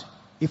 Right.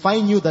 If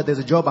I knew that there's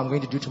a job I'm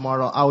going to do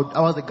tomorrow,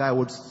 I was the guy who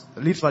would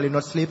literally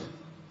not sleep,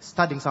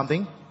 studying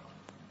something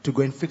to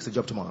go and fix the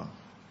job tomorrow.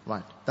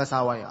 Right. That's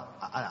how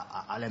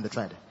I learned the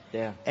trade.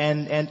 Yeah.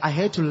 And I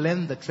had to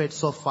learn the trade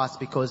so fast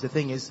because the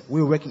thing is, we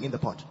were working in the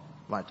port.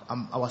 Right.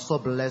 I was so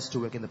blessed to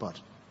work in the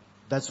port.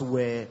 That's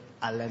where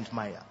I learned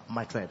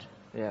my trade.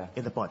 Yeah.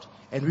 In the port.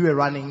 And we were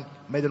running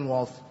Maiden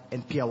Wharf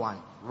and Pier 1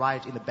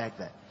 right in the back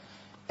there.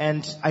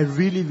 And I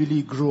really,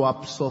 really grew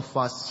up so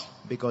fast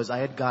because I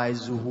had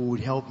guys who would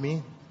help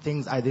me.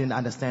 Things I didn't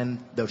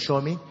understand, they'll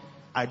show me.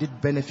 I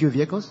did burn a few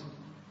vehicles.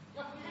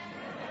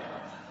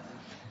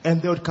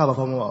 And they would cover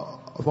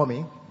for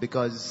me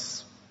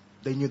because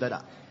they knew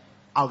that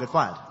I'll get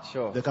fired.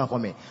 Sure. They cover for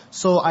me.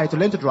 So I had to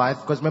learn to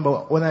drive because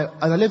remember, when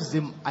I left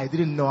Zim, I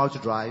didn't know how to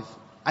drive.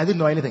 I didn't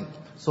know anything.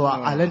 So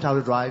I learned how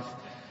to drive.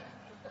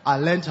 I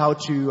learned how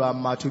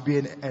to be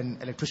an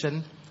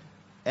electrician.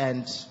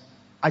 And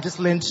I just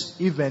learned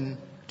even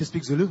to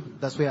speak Zulu.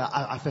 That's where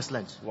I first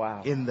learned.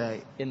 Wow. In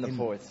the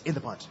port. In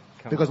the port.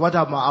 Because what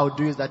I would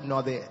do is that,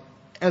 the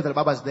elder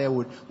babas there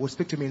would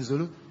speak to me in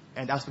Zulu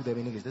and I'll speak to them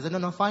in English. They said,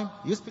 no, fine.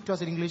 You speak to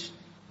us in English.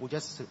 We'll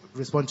just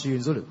respond to you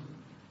in Zulu.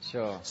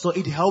 Sure. So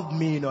it helped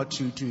me,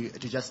 to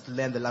just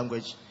learn the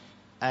language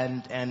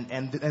and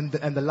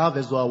the love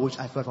as well, which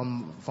I felt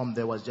from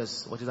there which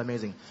is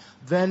amazing.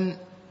 Then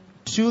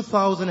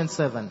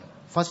 2007,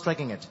 fast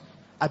tracking it.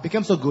 I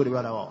became so good at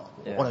what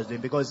I was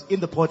doing because in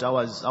the port I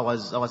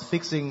was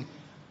fixing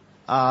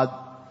the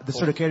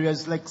straddle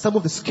carriers, like some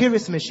of the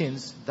scariest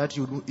machines that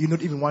you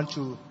not even want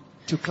to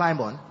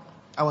climb on.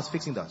 I was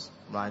fixing those,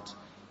 right?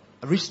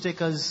 Reach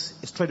takers,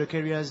 straddle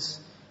carriers,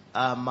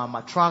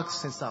 my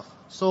trucks and stuff.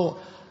 So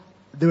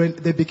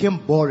they became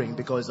boring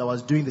because I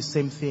was doing the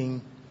same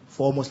thing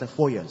for almost like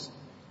 4 years.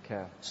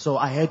 Okay. So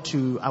I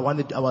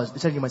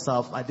was challenging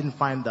myself. I didn't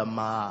find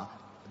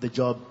the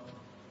job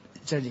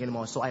challenging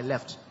anymore, so I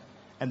left.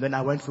 And then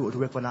I went to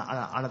work for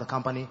another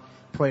company,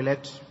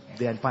 Proelect,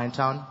 there in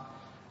Pinetown.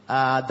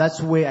 That's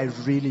where I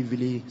really,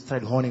 really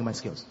started honing my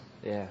skills.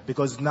 Yeah.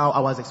 Because now I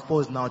was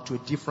exposed now to a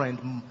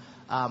different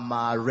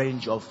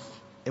range of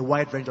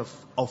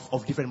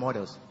different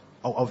models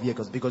of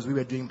vehicles. Because we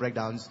were doing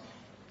breakdowns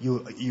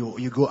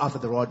you go after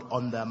the rod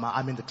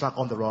the truck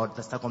on the rod,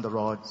 the stuck on the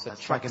rod, So the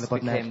truck in the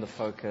trucks botnet. became the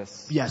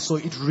focus. Yeah, so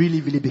it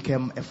really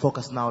became a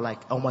focus now, like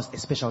almost a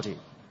specialty.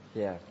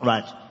 Yeah.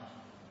 Right.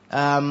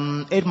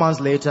 8 months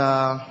later,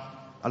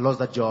 I lost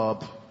that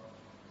job.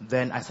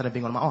 Then I started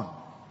being on my own.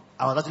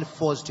 I was actually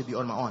forced to be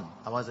on my own.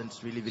 I wasn't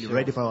really Sure.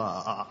 ready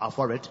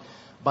for it.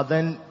 But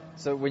then,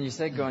 So when you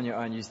said go on your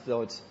own, you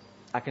thought,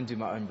 I can do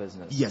my own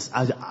business. yes,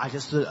 I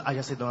just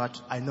said, no,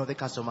 I know the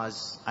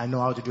customers. I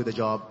know how to do the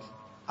job.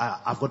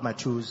 I've got my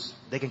tools.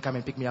 They can come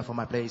and pick me up from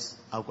my place.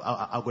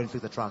 I'll go and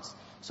fix the trucks.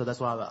 So that's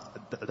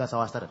how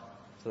I started.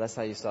 So that's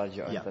how you started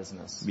your own Yeah.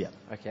 business. Yeah.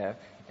 Okay.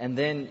 And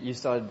then you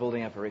started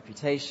building up a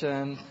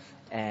reputation,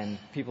 and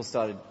people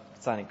started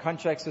signing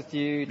contracts with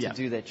you to Yeah.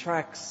 do their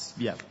trucks.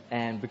 Yeah.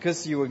 And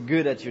because you were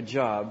good at your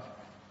job,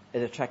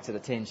 it attracted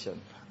attention.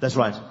 That's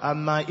right.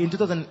 In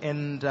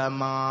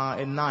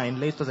 2009,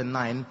 late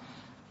 2009,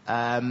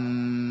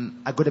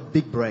 I got a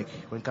big break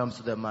when it comes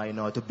to them,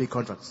 to big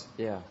contracts.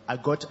 Yeah. I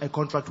got a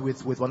contract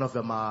with one of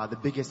them, the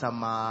biggest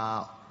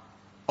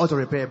auto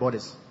repair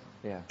bodies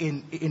Yeah.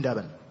 in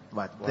Durban.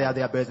 Right. Wow.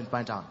 They are based in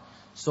Pinetown.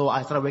 So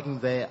I started working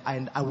there,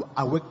 and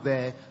I worked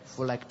there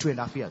for like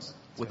 2.5 years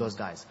with those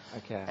guys.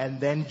 Okay.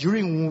 And then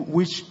during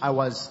which I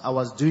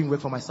was doing work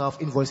for myself,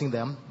 invoicing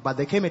them. But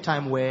there came a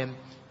time where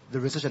the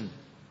recession,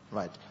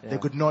 right? Yeah.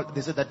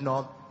 They said that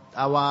no,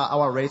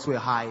 our rates were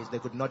high. They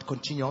could not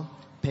continue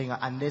paying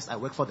unless I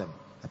work for them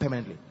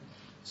permanently.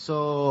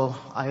 So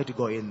I had to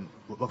go in,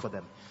 work for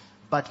them.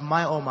 But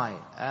my, oh my,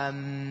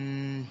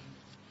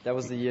 That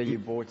was the year you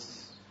bought.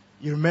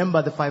 you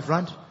remember the 5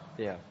 rand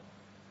Yeah.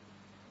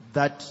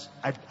 that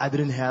I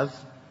didn't have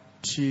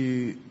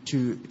to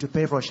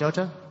pay for a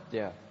shelter?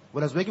 Yeah.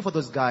 When I was working for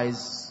those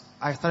guys,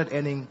 I started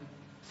earning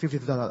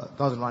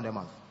 50,000 rand a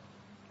month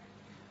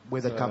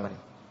with that So- company.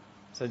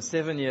 So in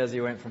 7 years,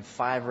 you went from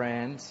 5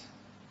 rand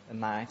a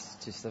night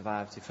to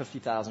survive to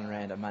 50,000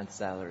 rand a month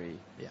salary.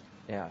 Yeah.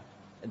 Yeah.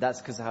 And that's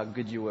because of how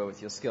good you were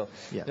with your skill.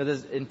 Yeah. You know,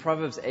 in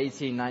Proverbs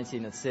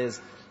 18:19, it says,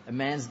 a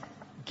man's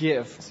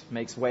gift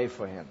makes way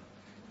for him.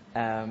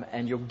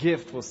 And your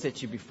gift will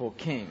set you before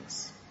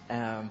kings.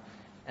 And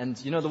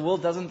you know, the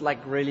world doesn't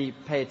like really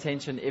pay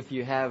attention if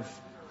you have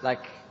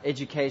like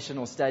education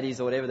or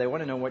studies or whatever. They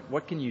want to know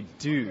what can you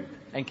do,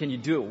 and can you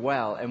do it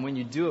well? And when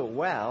you do it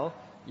well,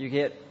 you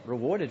get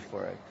rewarded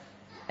for it.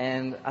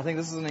 And I think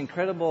this is an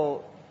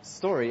incredible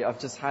story of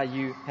just how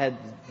you had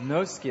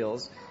no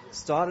skills,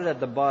 started at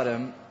the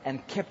bottom,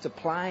 and kept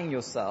applying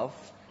yourself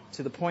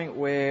to the point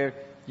where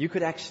you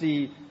could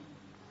actually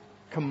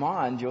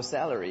command your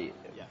salary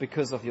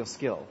because of your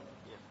skill.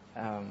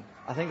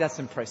 I think that's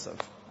impressive.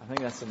 I think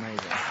that's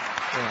amazing.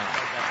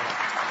 Yeah.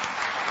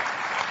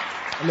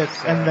 Look,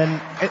 and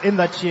then in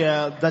that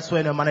year, that's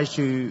when I managed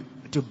to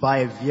buy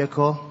a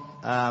vehicle.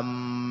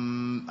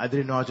 I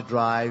didn't know how to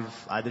drive.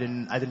 I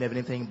didn't have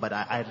anything, but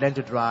I learned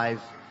to drive,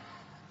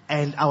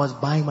 and I was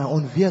buying my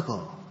own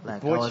vehicle.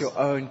 Like Bought your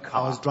own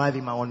car. I was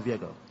driving my own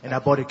vehicle, and I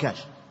bought it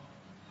cash.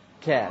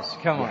 Cash,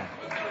 come on.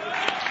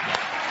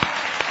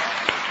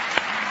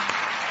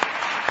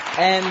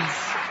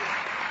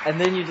 And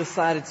then you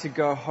decided to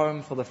go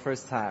home for the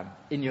first time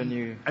in your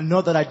new... And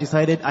not that I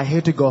decided I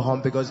had to go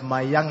home because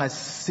my younger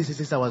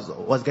sister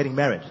was getting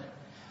married.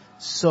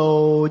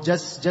 So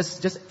just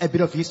a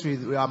bit of history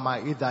is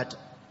that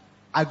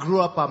I grew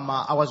up.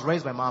 I was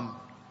raised by mom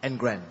and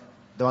grand.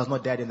 There was no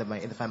dad in the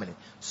family,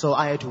 so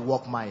I had to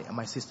walk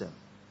my sister.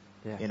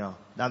 Yeah. You know,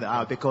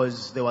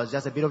 because there was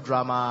just a bit of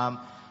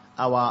drama.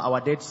 Our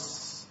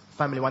dad's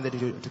family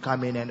wanted to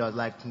come in, and I was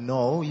like,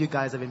 no, you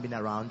guys haven't been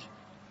around,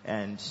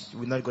 and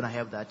we're not gonna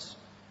have that.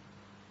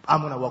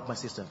 I'm gonna walk my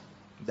sister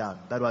down.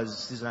 That was the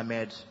decision I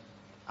made.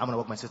 I'm gonna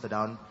walk my sister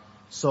down.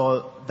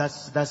 So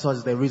that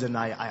was the reason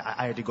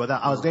I had to go there.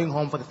 I was going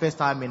home for the first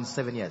time in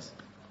 7 years.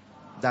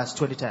 That's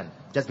 2010,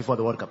 just before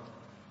the World Cup.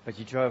 But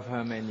you drove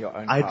home in your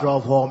own car. I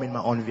drove home in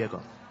my own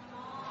vehicle.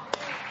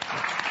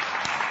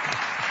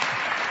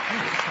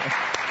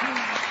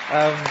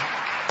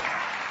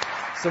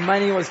 So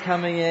money was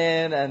coming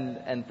in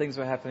and things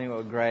were happening that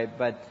were great,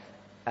 but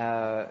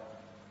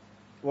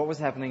what was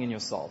happening in your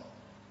soul?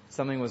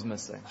 Something was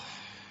missing.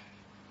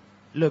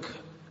 Look,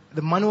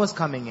 the money was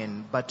coming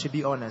in, but to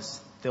be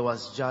honest, there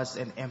was just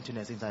an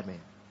emptiness inside me.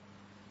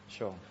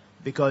 Sure.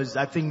 Because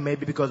I think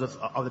maybe because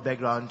of the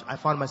background, I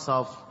found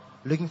myself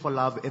looking for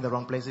love in the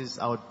wrong places.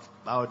 I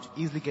would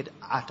easily get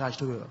attached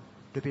to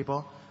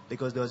people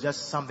because there was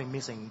just something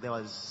missing. There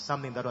was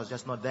something that was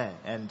just not there,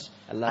 and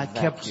I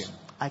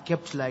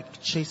kept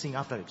like chasing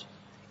after it,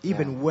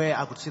 even where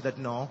I could see that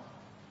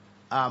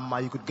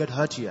you could get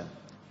hurt here.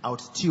 I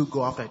would still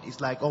go after it. It's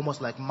like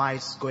almost like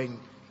mice going,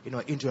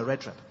 into a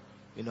rat trap.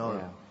 You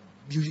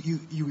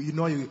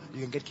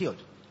can get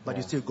killed, but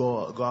you still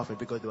go after it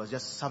because there was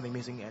just something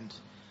missing, and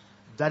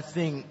that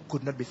thing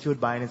could not be filled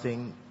by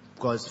anything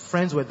because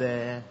friends were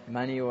there.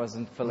 Money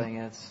wasn't filling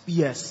it.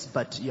 Yes,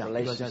 but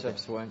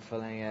relationships weren't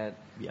filling it.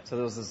 Yeah. So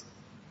there was this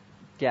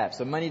gap.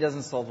 So money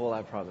doesn't solve all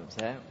our problems,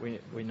 eh?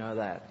 We know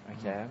that,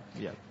 okay?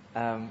 Yeah.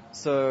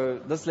 So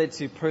this led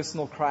to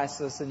personal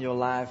crisis in your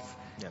life.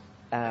 Yeah.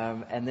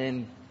 and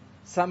then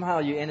somehow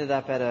you ended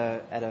up at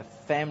a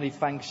family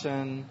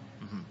function,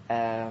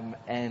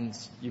 and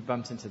you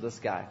bumped into this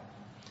guy.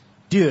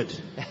 Dude.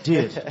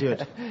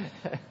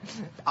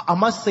 I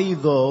must say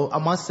though,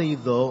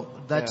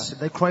 that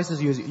the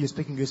crisis you're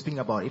speaking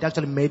about, it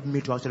actually made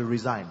me to actually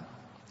resign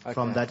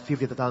from that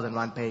 50,000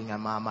 rand paying a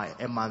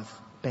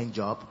month paying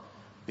job,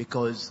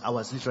 because I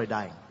was literally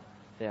dying.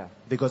 Yeah.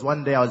 Because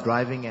one day I was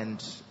driving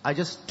and I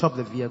just stopped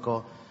the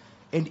vehicle,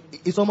 and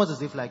it's almost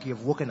as if like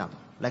you've woken up,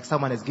 like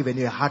someone has given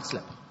you a heart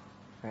slap.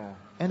 Yeah.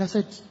 And I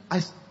said,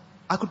 I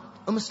could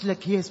almost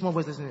like hear a small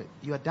voice listening,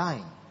 you are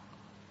dying.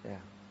 Yeah.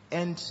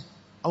 And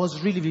I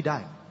was really, really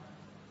dying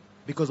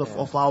because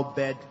of how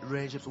bad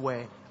relationships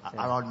were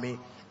around me.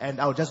 And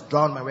I would just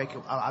drown my work,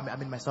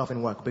 myself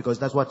in work, because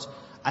that's what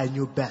I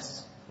knew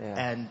best.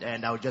 Yeah.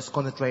 And I would just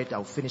concentrate, I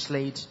would finish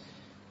late,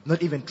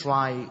 not even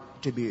try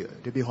to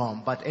be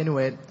home. But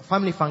anyway,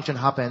 family function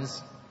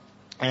happens.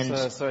 And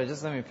so, sorry,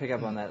 just let me pick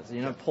up on that.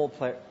 So, Paul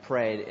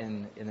prayed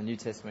in the New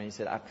Testament. He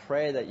said, I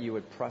pray that you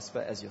would prosper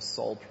as your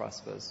soul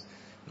prospers.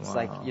 It's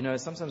like,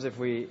 sometimes if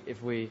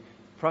we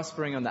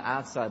prospering on the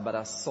outside, but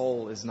our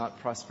soul is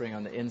not prospering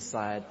on the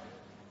inside,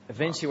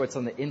 eventually what's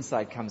on the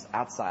inside comes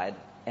outside,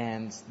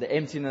 and the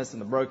emptiness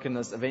and the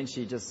brokenness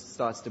eventually just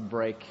starts to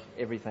break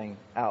everything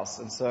else.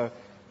 And so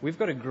we've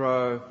got to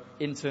grow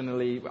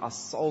internally. Our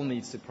soul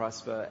needs to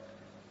prosper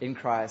in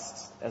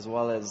Christ as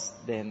well as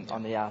then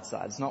on the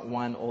outside. It's not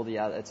one or the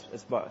other.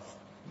 It's both.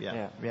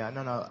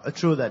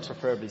 True that.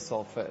 Preferably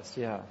soul first.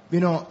 Yeah.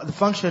 The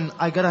function,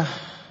 I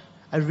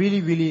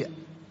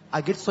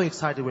get so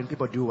excited when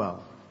people do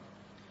well,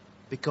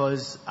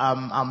 because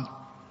I'm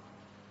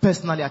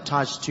personally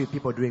attached to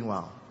people doing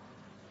well.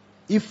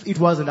 If it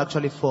wasn't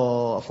actually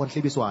for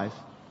Ntlibi's wife,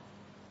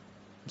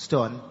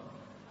 Stone,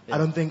 I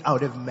don't think I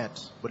would have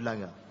met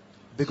Budlanga,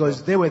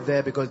 because they were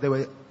there because they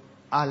were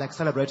like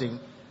celebrating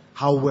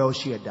how well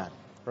she had done.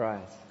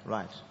 Right.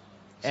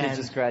 She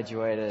just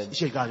graduated.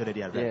 She graduated,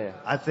 yeah. Right. Yeah.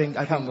 I think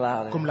cum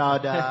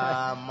laude,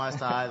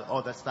 master,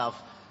 all that stuff.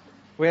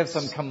 We have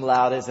some cum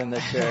laudes in the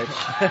church.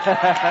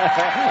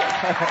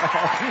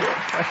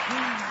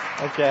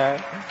 Okay.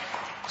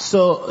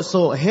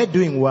 So her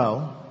doing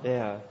well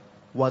Yeah.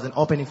 was an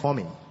opening for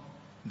me,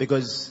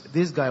 because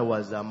this guy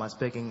was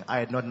speaking. I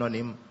had not known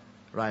him,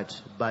 right?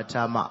 But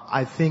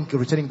I think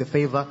returning the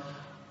favor,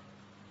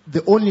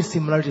 the only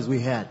similarities we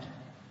had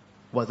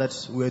was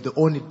that we were the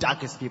only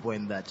darkest people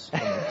in that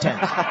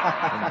tent.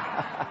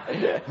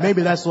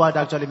 Maybe that's what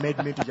actually made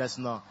me to just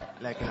know,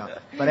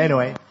 But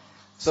anyway.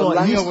 So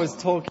Langa was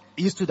talking.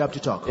 He stood up to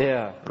talk.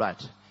 Yeah.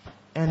 Right.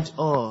 And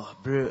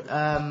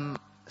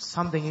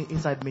something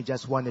inside me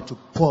just wanted to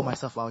pour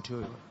myself out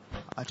to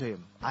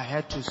him. I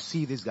had to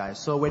see this guy.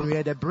 So when we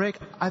had a break,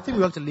 I think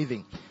we were actually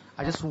leaving,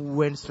 I just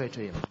went straight to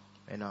him,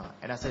 and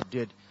I said,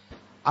 dude,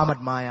 I'm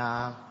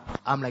admire,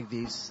 I'm like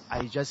this,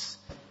 I just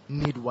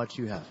need what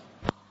you have.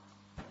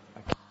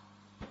 Okay.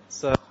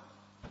 So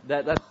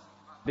that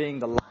being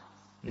the light,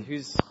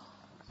 who's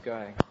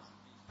going?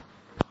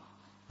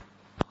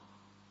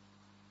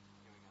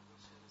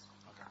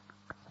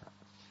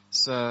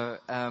 So,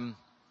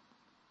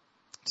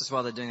 just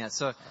while they're doing that,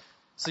 so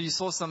you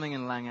saw something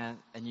in Langa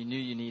and you knew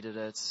you needed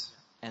it,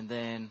 and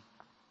then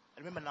I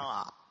remember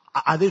now,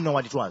 I didn't know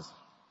what it was,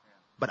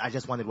 but I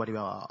just wanted what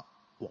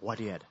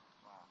he had.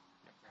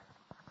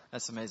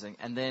 That's amazing.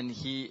 And then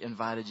he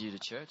invited you to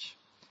church,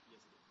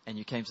 and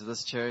you came to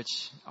this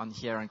church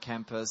here on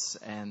campus,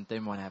 and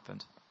then what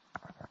happened?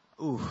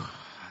 Ooh,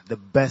 the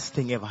best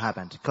thing ever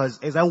happened, because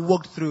as I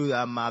walked through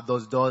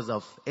those doors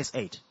of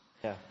S8,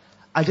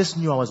 I just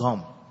knew I was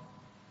home.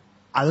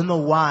 I don't know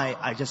why,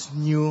 I just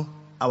knew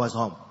I was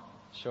home.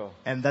 Sure.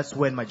 And that's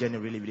when my journey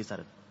really, really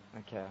started.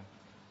 Okay.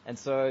 And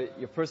so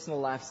your personal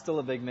life's still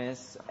a big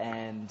mess,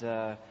 and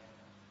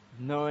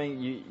knowing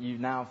you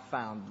now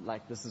found,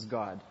 like, this is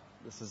God.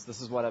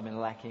 This is what I've been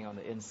lacking on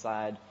the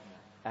inside.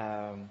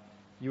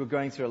 You were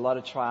going through a lot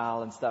of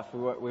trial and stuff.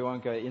 We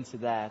won't go into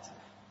that.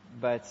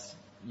 But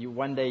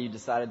one day you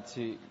decided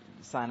to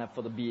sign up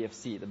for the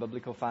BFC, the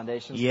Biblical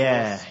Foundations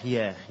course.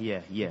 Yeah.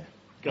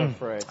 Go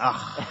for it.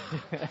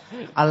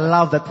 I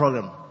love that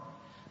program,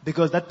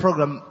 because that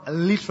program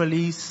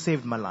literally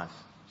saved my life.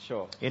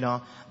 Sure.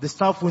 The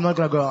stuff we're not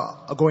going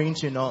to go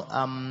into,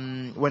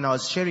 when I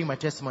was sharing my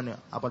testimony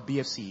about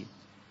BFC,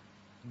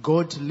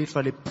 God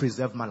literally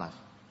preserved my life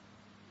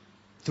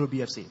through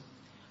BFC.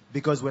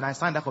 Because when I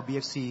signed up for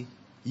BFC,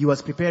 He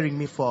was preparing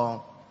me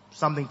for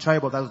something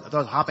terrible that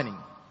was happening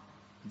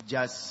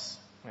just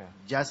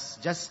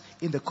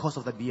in the course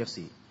of the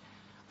BFC.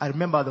 I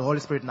remember the Holy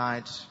Spirit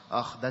night.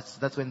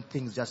 That's when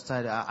things just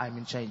started.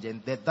 Change,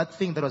 and that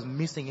thing that was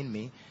missing in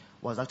me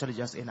was actually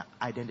just an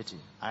identity.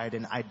 I had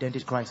an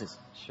identity crisis.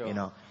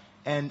 Sure.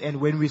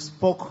 And when we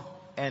spoke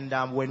and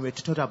when we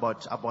talked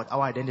about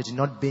our identity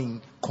not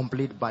being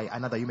complete by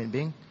another human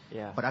being,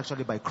 but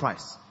actually by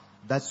Christ,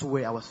 that's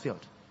where I was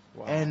filled.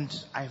 Wow. And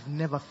I've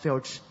never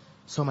felt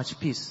so much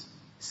peace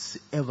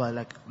ever,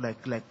 like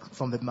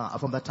from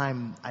that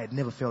time. I had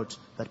never felt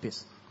that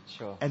peace.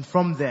 Sure. And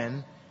from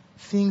then,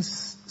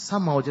 things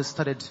somehow just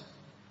started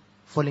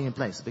falling in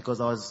place because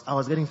I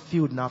was getting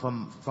filled now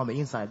from the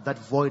inside. That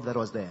void that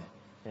was there.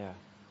 Yeah.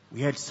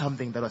 We had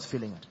something that was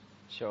filling it.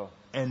 Sure.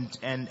 And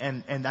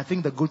I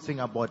think the good thing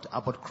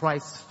about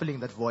Christ filling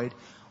that void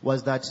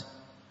was that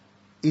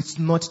it's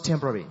not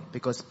temporary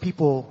because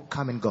people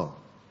come and go.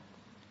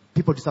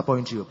 People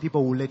disappoint you.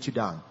 People will let you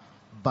down.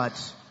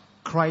 But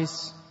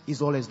Christ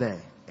is always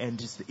there.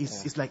 And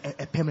it's like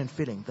a permanent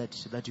feeling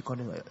that you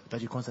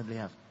constantly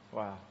have.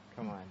 Wow.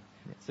 Come on.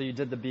 So you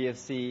did the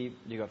BFC,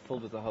 you got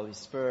filled with the Holy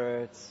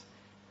Spirit,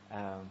 you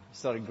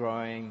started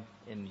growing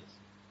in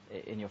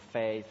your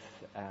faith,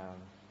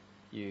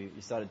 you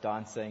started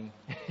dancing.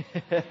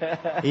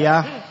 a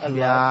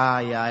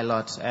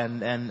lot.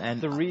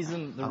 And the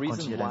reason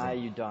continue why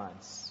dancing. you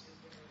dance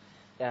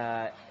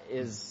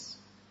is,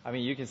 I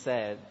mean, you can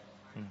say it.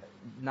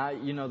 Now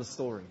you know the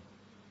story.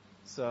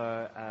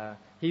 So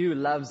he who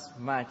loves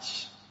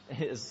much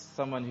is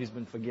someone who's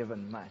been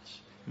forgiven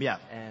much. Yeah,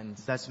 and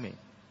that's me.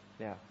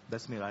 Yeah,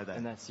 that's me right there.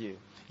 And that's you.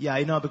 Yeah,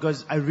 I know,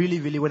 because I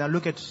really, when I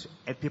look at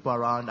people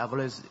around, I've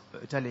always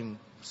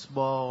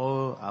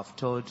I've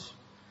told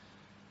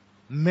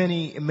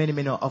many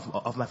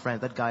of my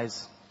friends that,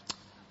 guys,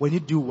 when you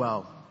do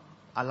well,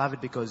 I love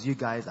it because you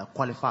guys are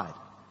qualified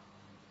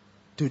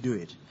to do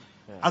it.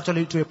 Yeah.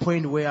 Actually, to a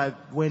point where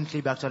when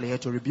Klibi actually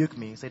had to rebuke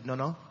me, he said,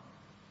 no,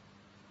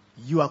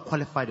 you are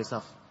qualified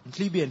yourself. And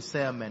Klibi and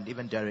Sam and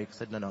even Derek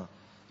said, no,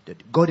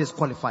 that God has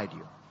qualified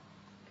you.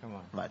 Come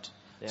on. Right.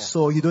 Yeah.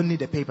 So you don't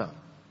need a paper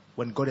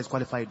when God has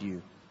qualified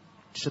you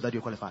to show that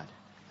you're qualified.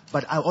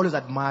 But I always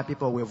admire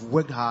people who have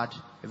worked hard,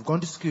 have gone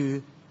to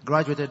school,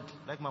 graduated,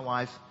 like my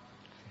wife.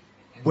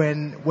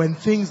 When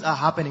things are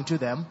happening to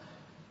them,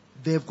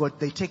 they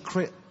take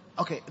credit.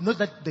 Okay, not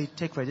that they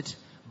take credit,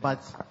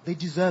 but they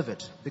deserve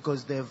it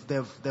because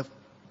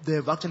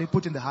they've actually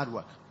put in the hard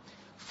work.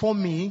 For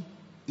me,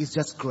 it's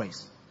just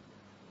grace.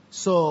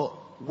 So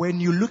when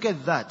you look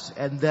at that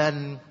and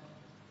then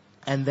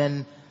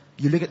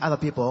you look at other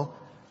people,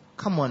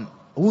 come on,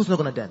 who's not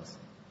gonna dance?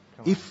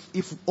 If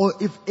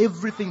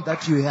everything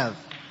that you have,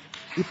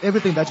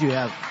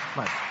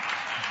 right.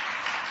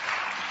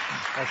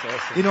 That's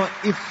awesome. You know,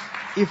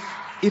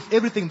 if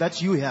everything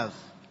that you have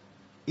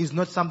is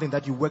not something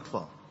that you worked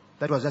for,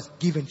 that was just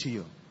given to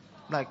you.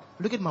 Like,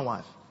 look at my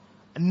wife.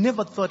 I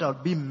never thought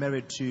I'd be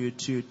married to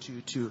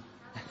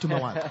my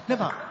wife.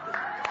 Never.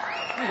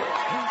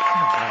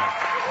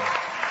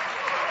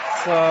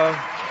 So,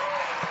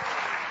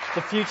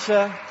 the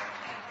future,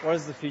 what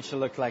does the future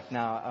look like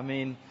now? I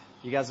mean,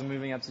 you guys are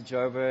moving up to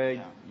Joburg.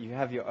 Yeah. You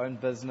have your own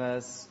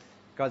business.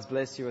 God's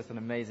blessed you with an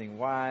amazing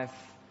wife.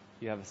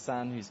 You have a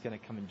son who's going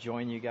to come and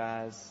join you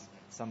guys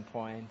at some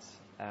point.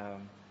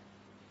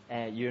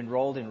 And you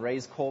enrolled in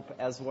Raise Corp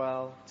as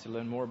well to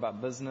learn more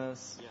about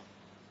business.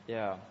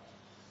 Yeah.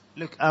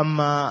 Look,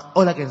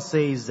 all I can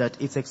say is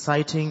that it's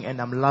exciting, and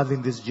I'm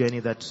loving this journey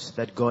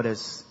that God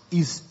is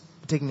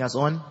taking us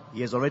on.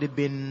 He has already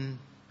been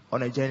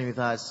on a journey with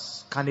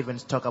us. Can't even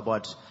talk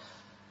about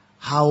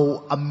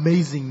how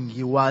amazing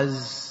He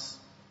was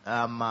in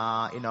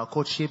our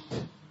courtship,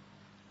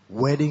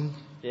 wedding.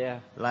 Yeah.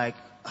 Like,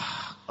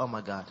 oh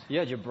my God. You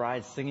had your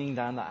bride singing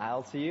down the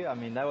aisle to you. I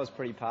mean, that was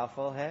pretty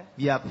powerful, hey?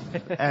 Yep.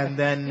 And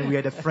then we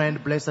had a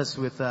friend bless us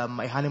with a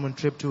honeymoon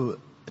trip to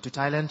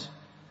Thailand.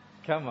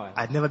 Come on.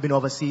 I'd never been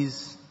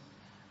overseas.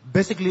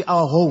 Basically,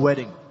 our whole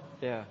wedding,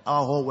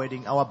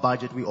 our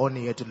budget, we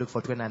only had to look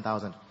for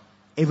 29,000.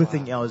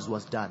 Everything else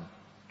was done.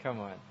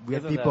 Come on. We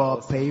had people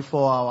awesome? Pay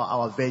for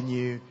our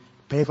venue,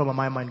 pay for my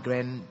mom and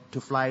grand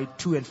to fly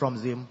to and from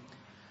Zim,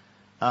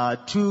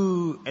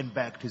 to and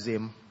back to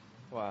Zim.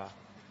 Wow.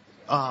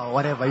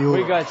 Whatever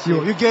we got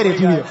you. You get it.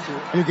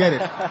 You get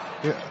it.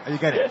 You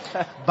get it.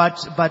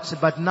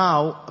 But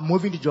now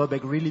moving to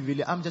Joburg,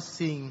 really, I'm just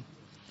seeing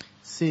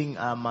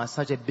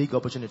such a big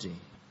opportunity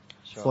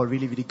for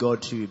really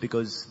God to,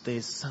 because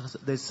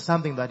there's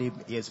something that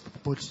He has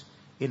put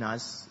in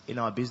us, in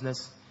our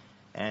business,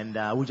 and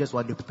we just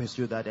want to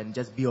pursue that and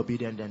just be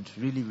obedient and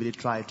really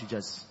try to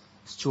just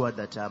steward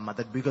that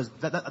because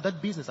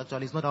that business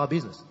actually is not our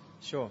business.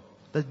 Sure.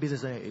 That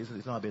business is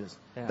not our business.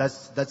 Yeah.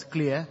 That's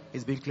clear.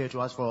 It's been clear to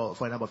us for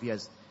a number of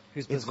years.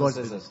 Whose it's God's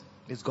business.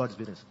 It's God's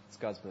business. It's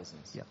God's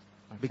business. Yeah.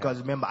 Okay. Because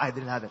remember, I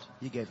didn't have it.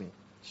 He gave me.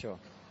 Sure.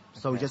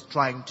 So we're just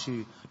trying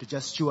to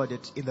just steward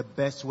it in the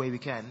best way we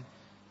can.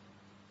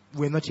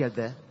 We're not yet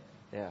there.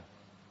 Yeah.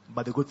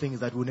 But the good thing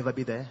is that we'll never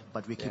be there,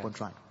 but we keep on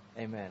trying.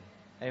 Amen.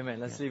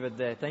 Let's leave it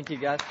there. Thank you,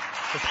 guys.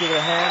 Let's give it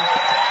a hand.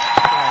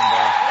 Come on,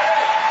 bro.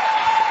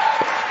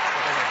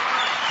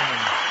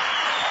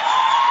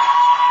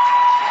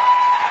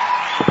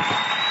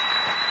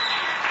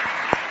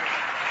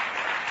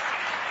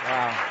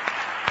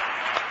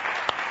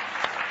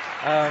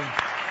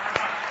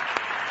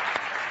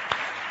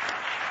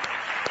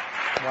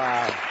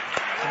 Wow.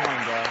 Come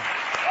on, bro.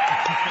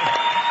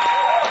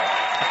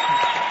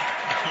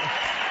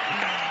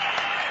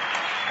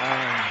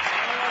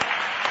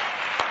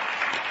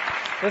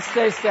 Let's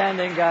stay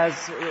standing,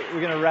 guys.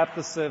 We're going to wrap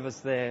the service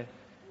there.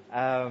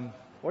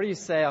 What do you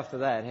say after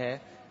that, hey?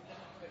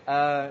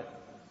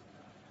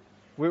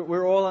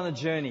 We're all on a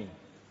journey.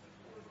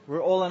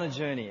 we're all on a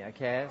journey,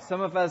 okay?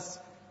 Some of us,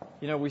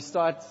 we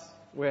start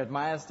where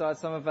Maya starts.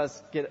 Some of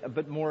us get a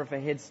bit more of a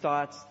head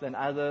start than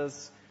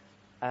others.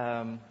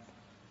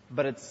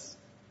 But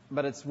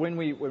it's when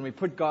we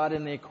put God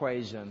in the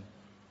equation,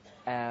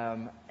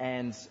 and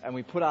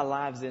we put our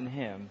lives in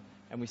Him,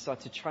 and we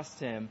start to trust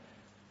Him,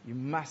 you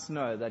must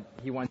know that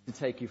He wants to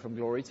take you from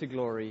glory to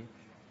glory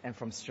and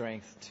from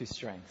strength to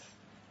strength.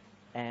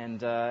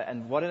 And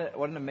what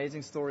an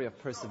amazing story of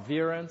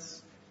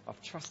perseverance,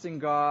 of trusting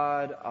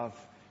God,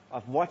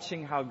 of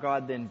watching how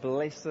God then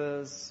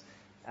blesses.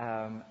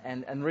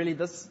 And really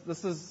this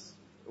is,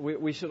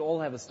 we should all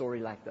have a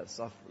story like this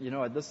of,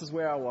 this is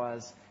where I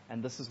was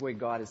and this is where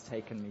God has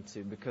taken me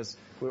to, because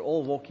we're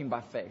all walking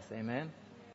by faith. Amen.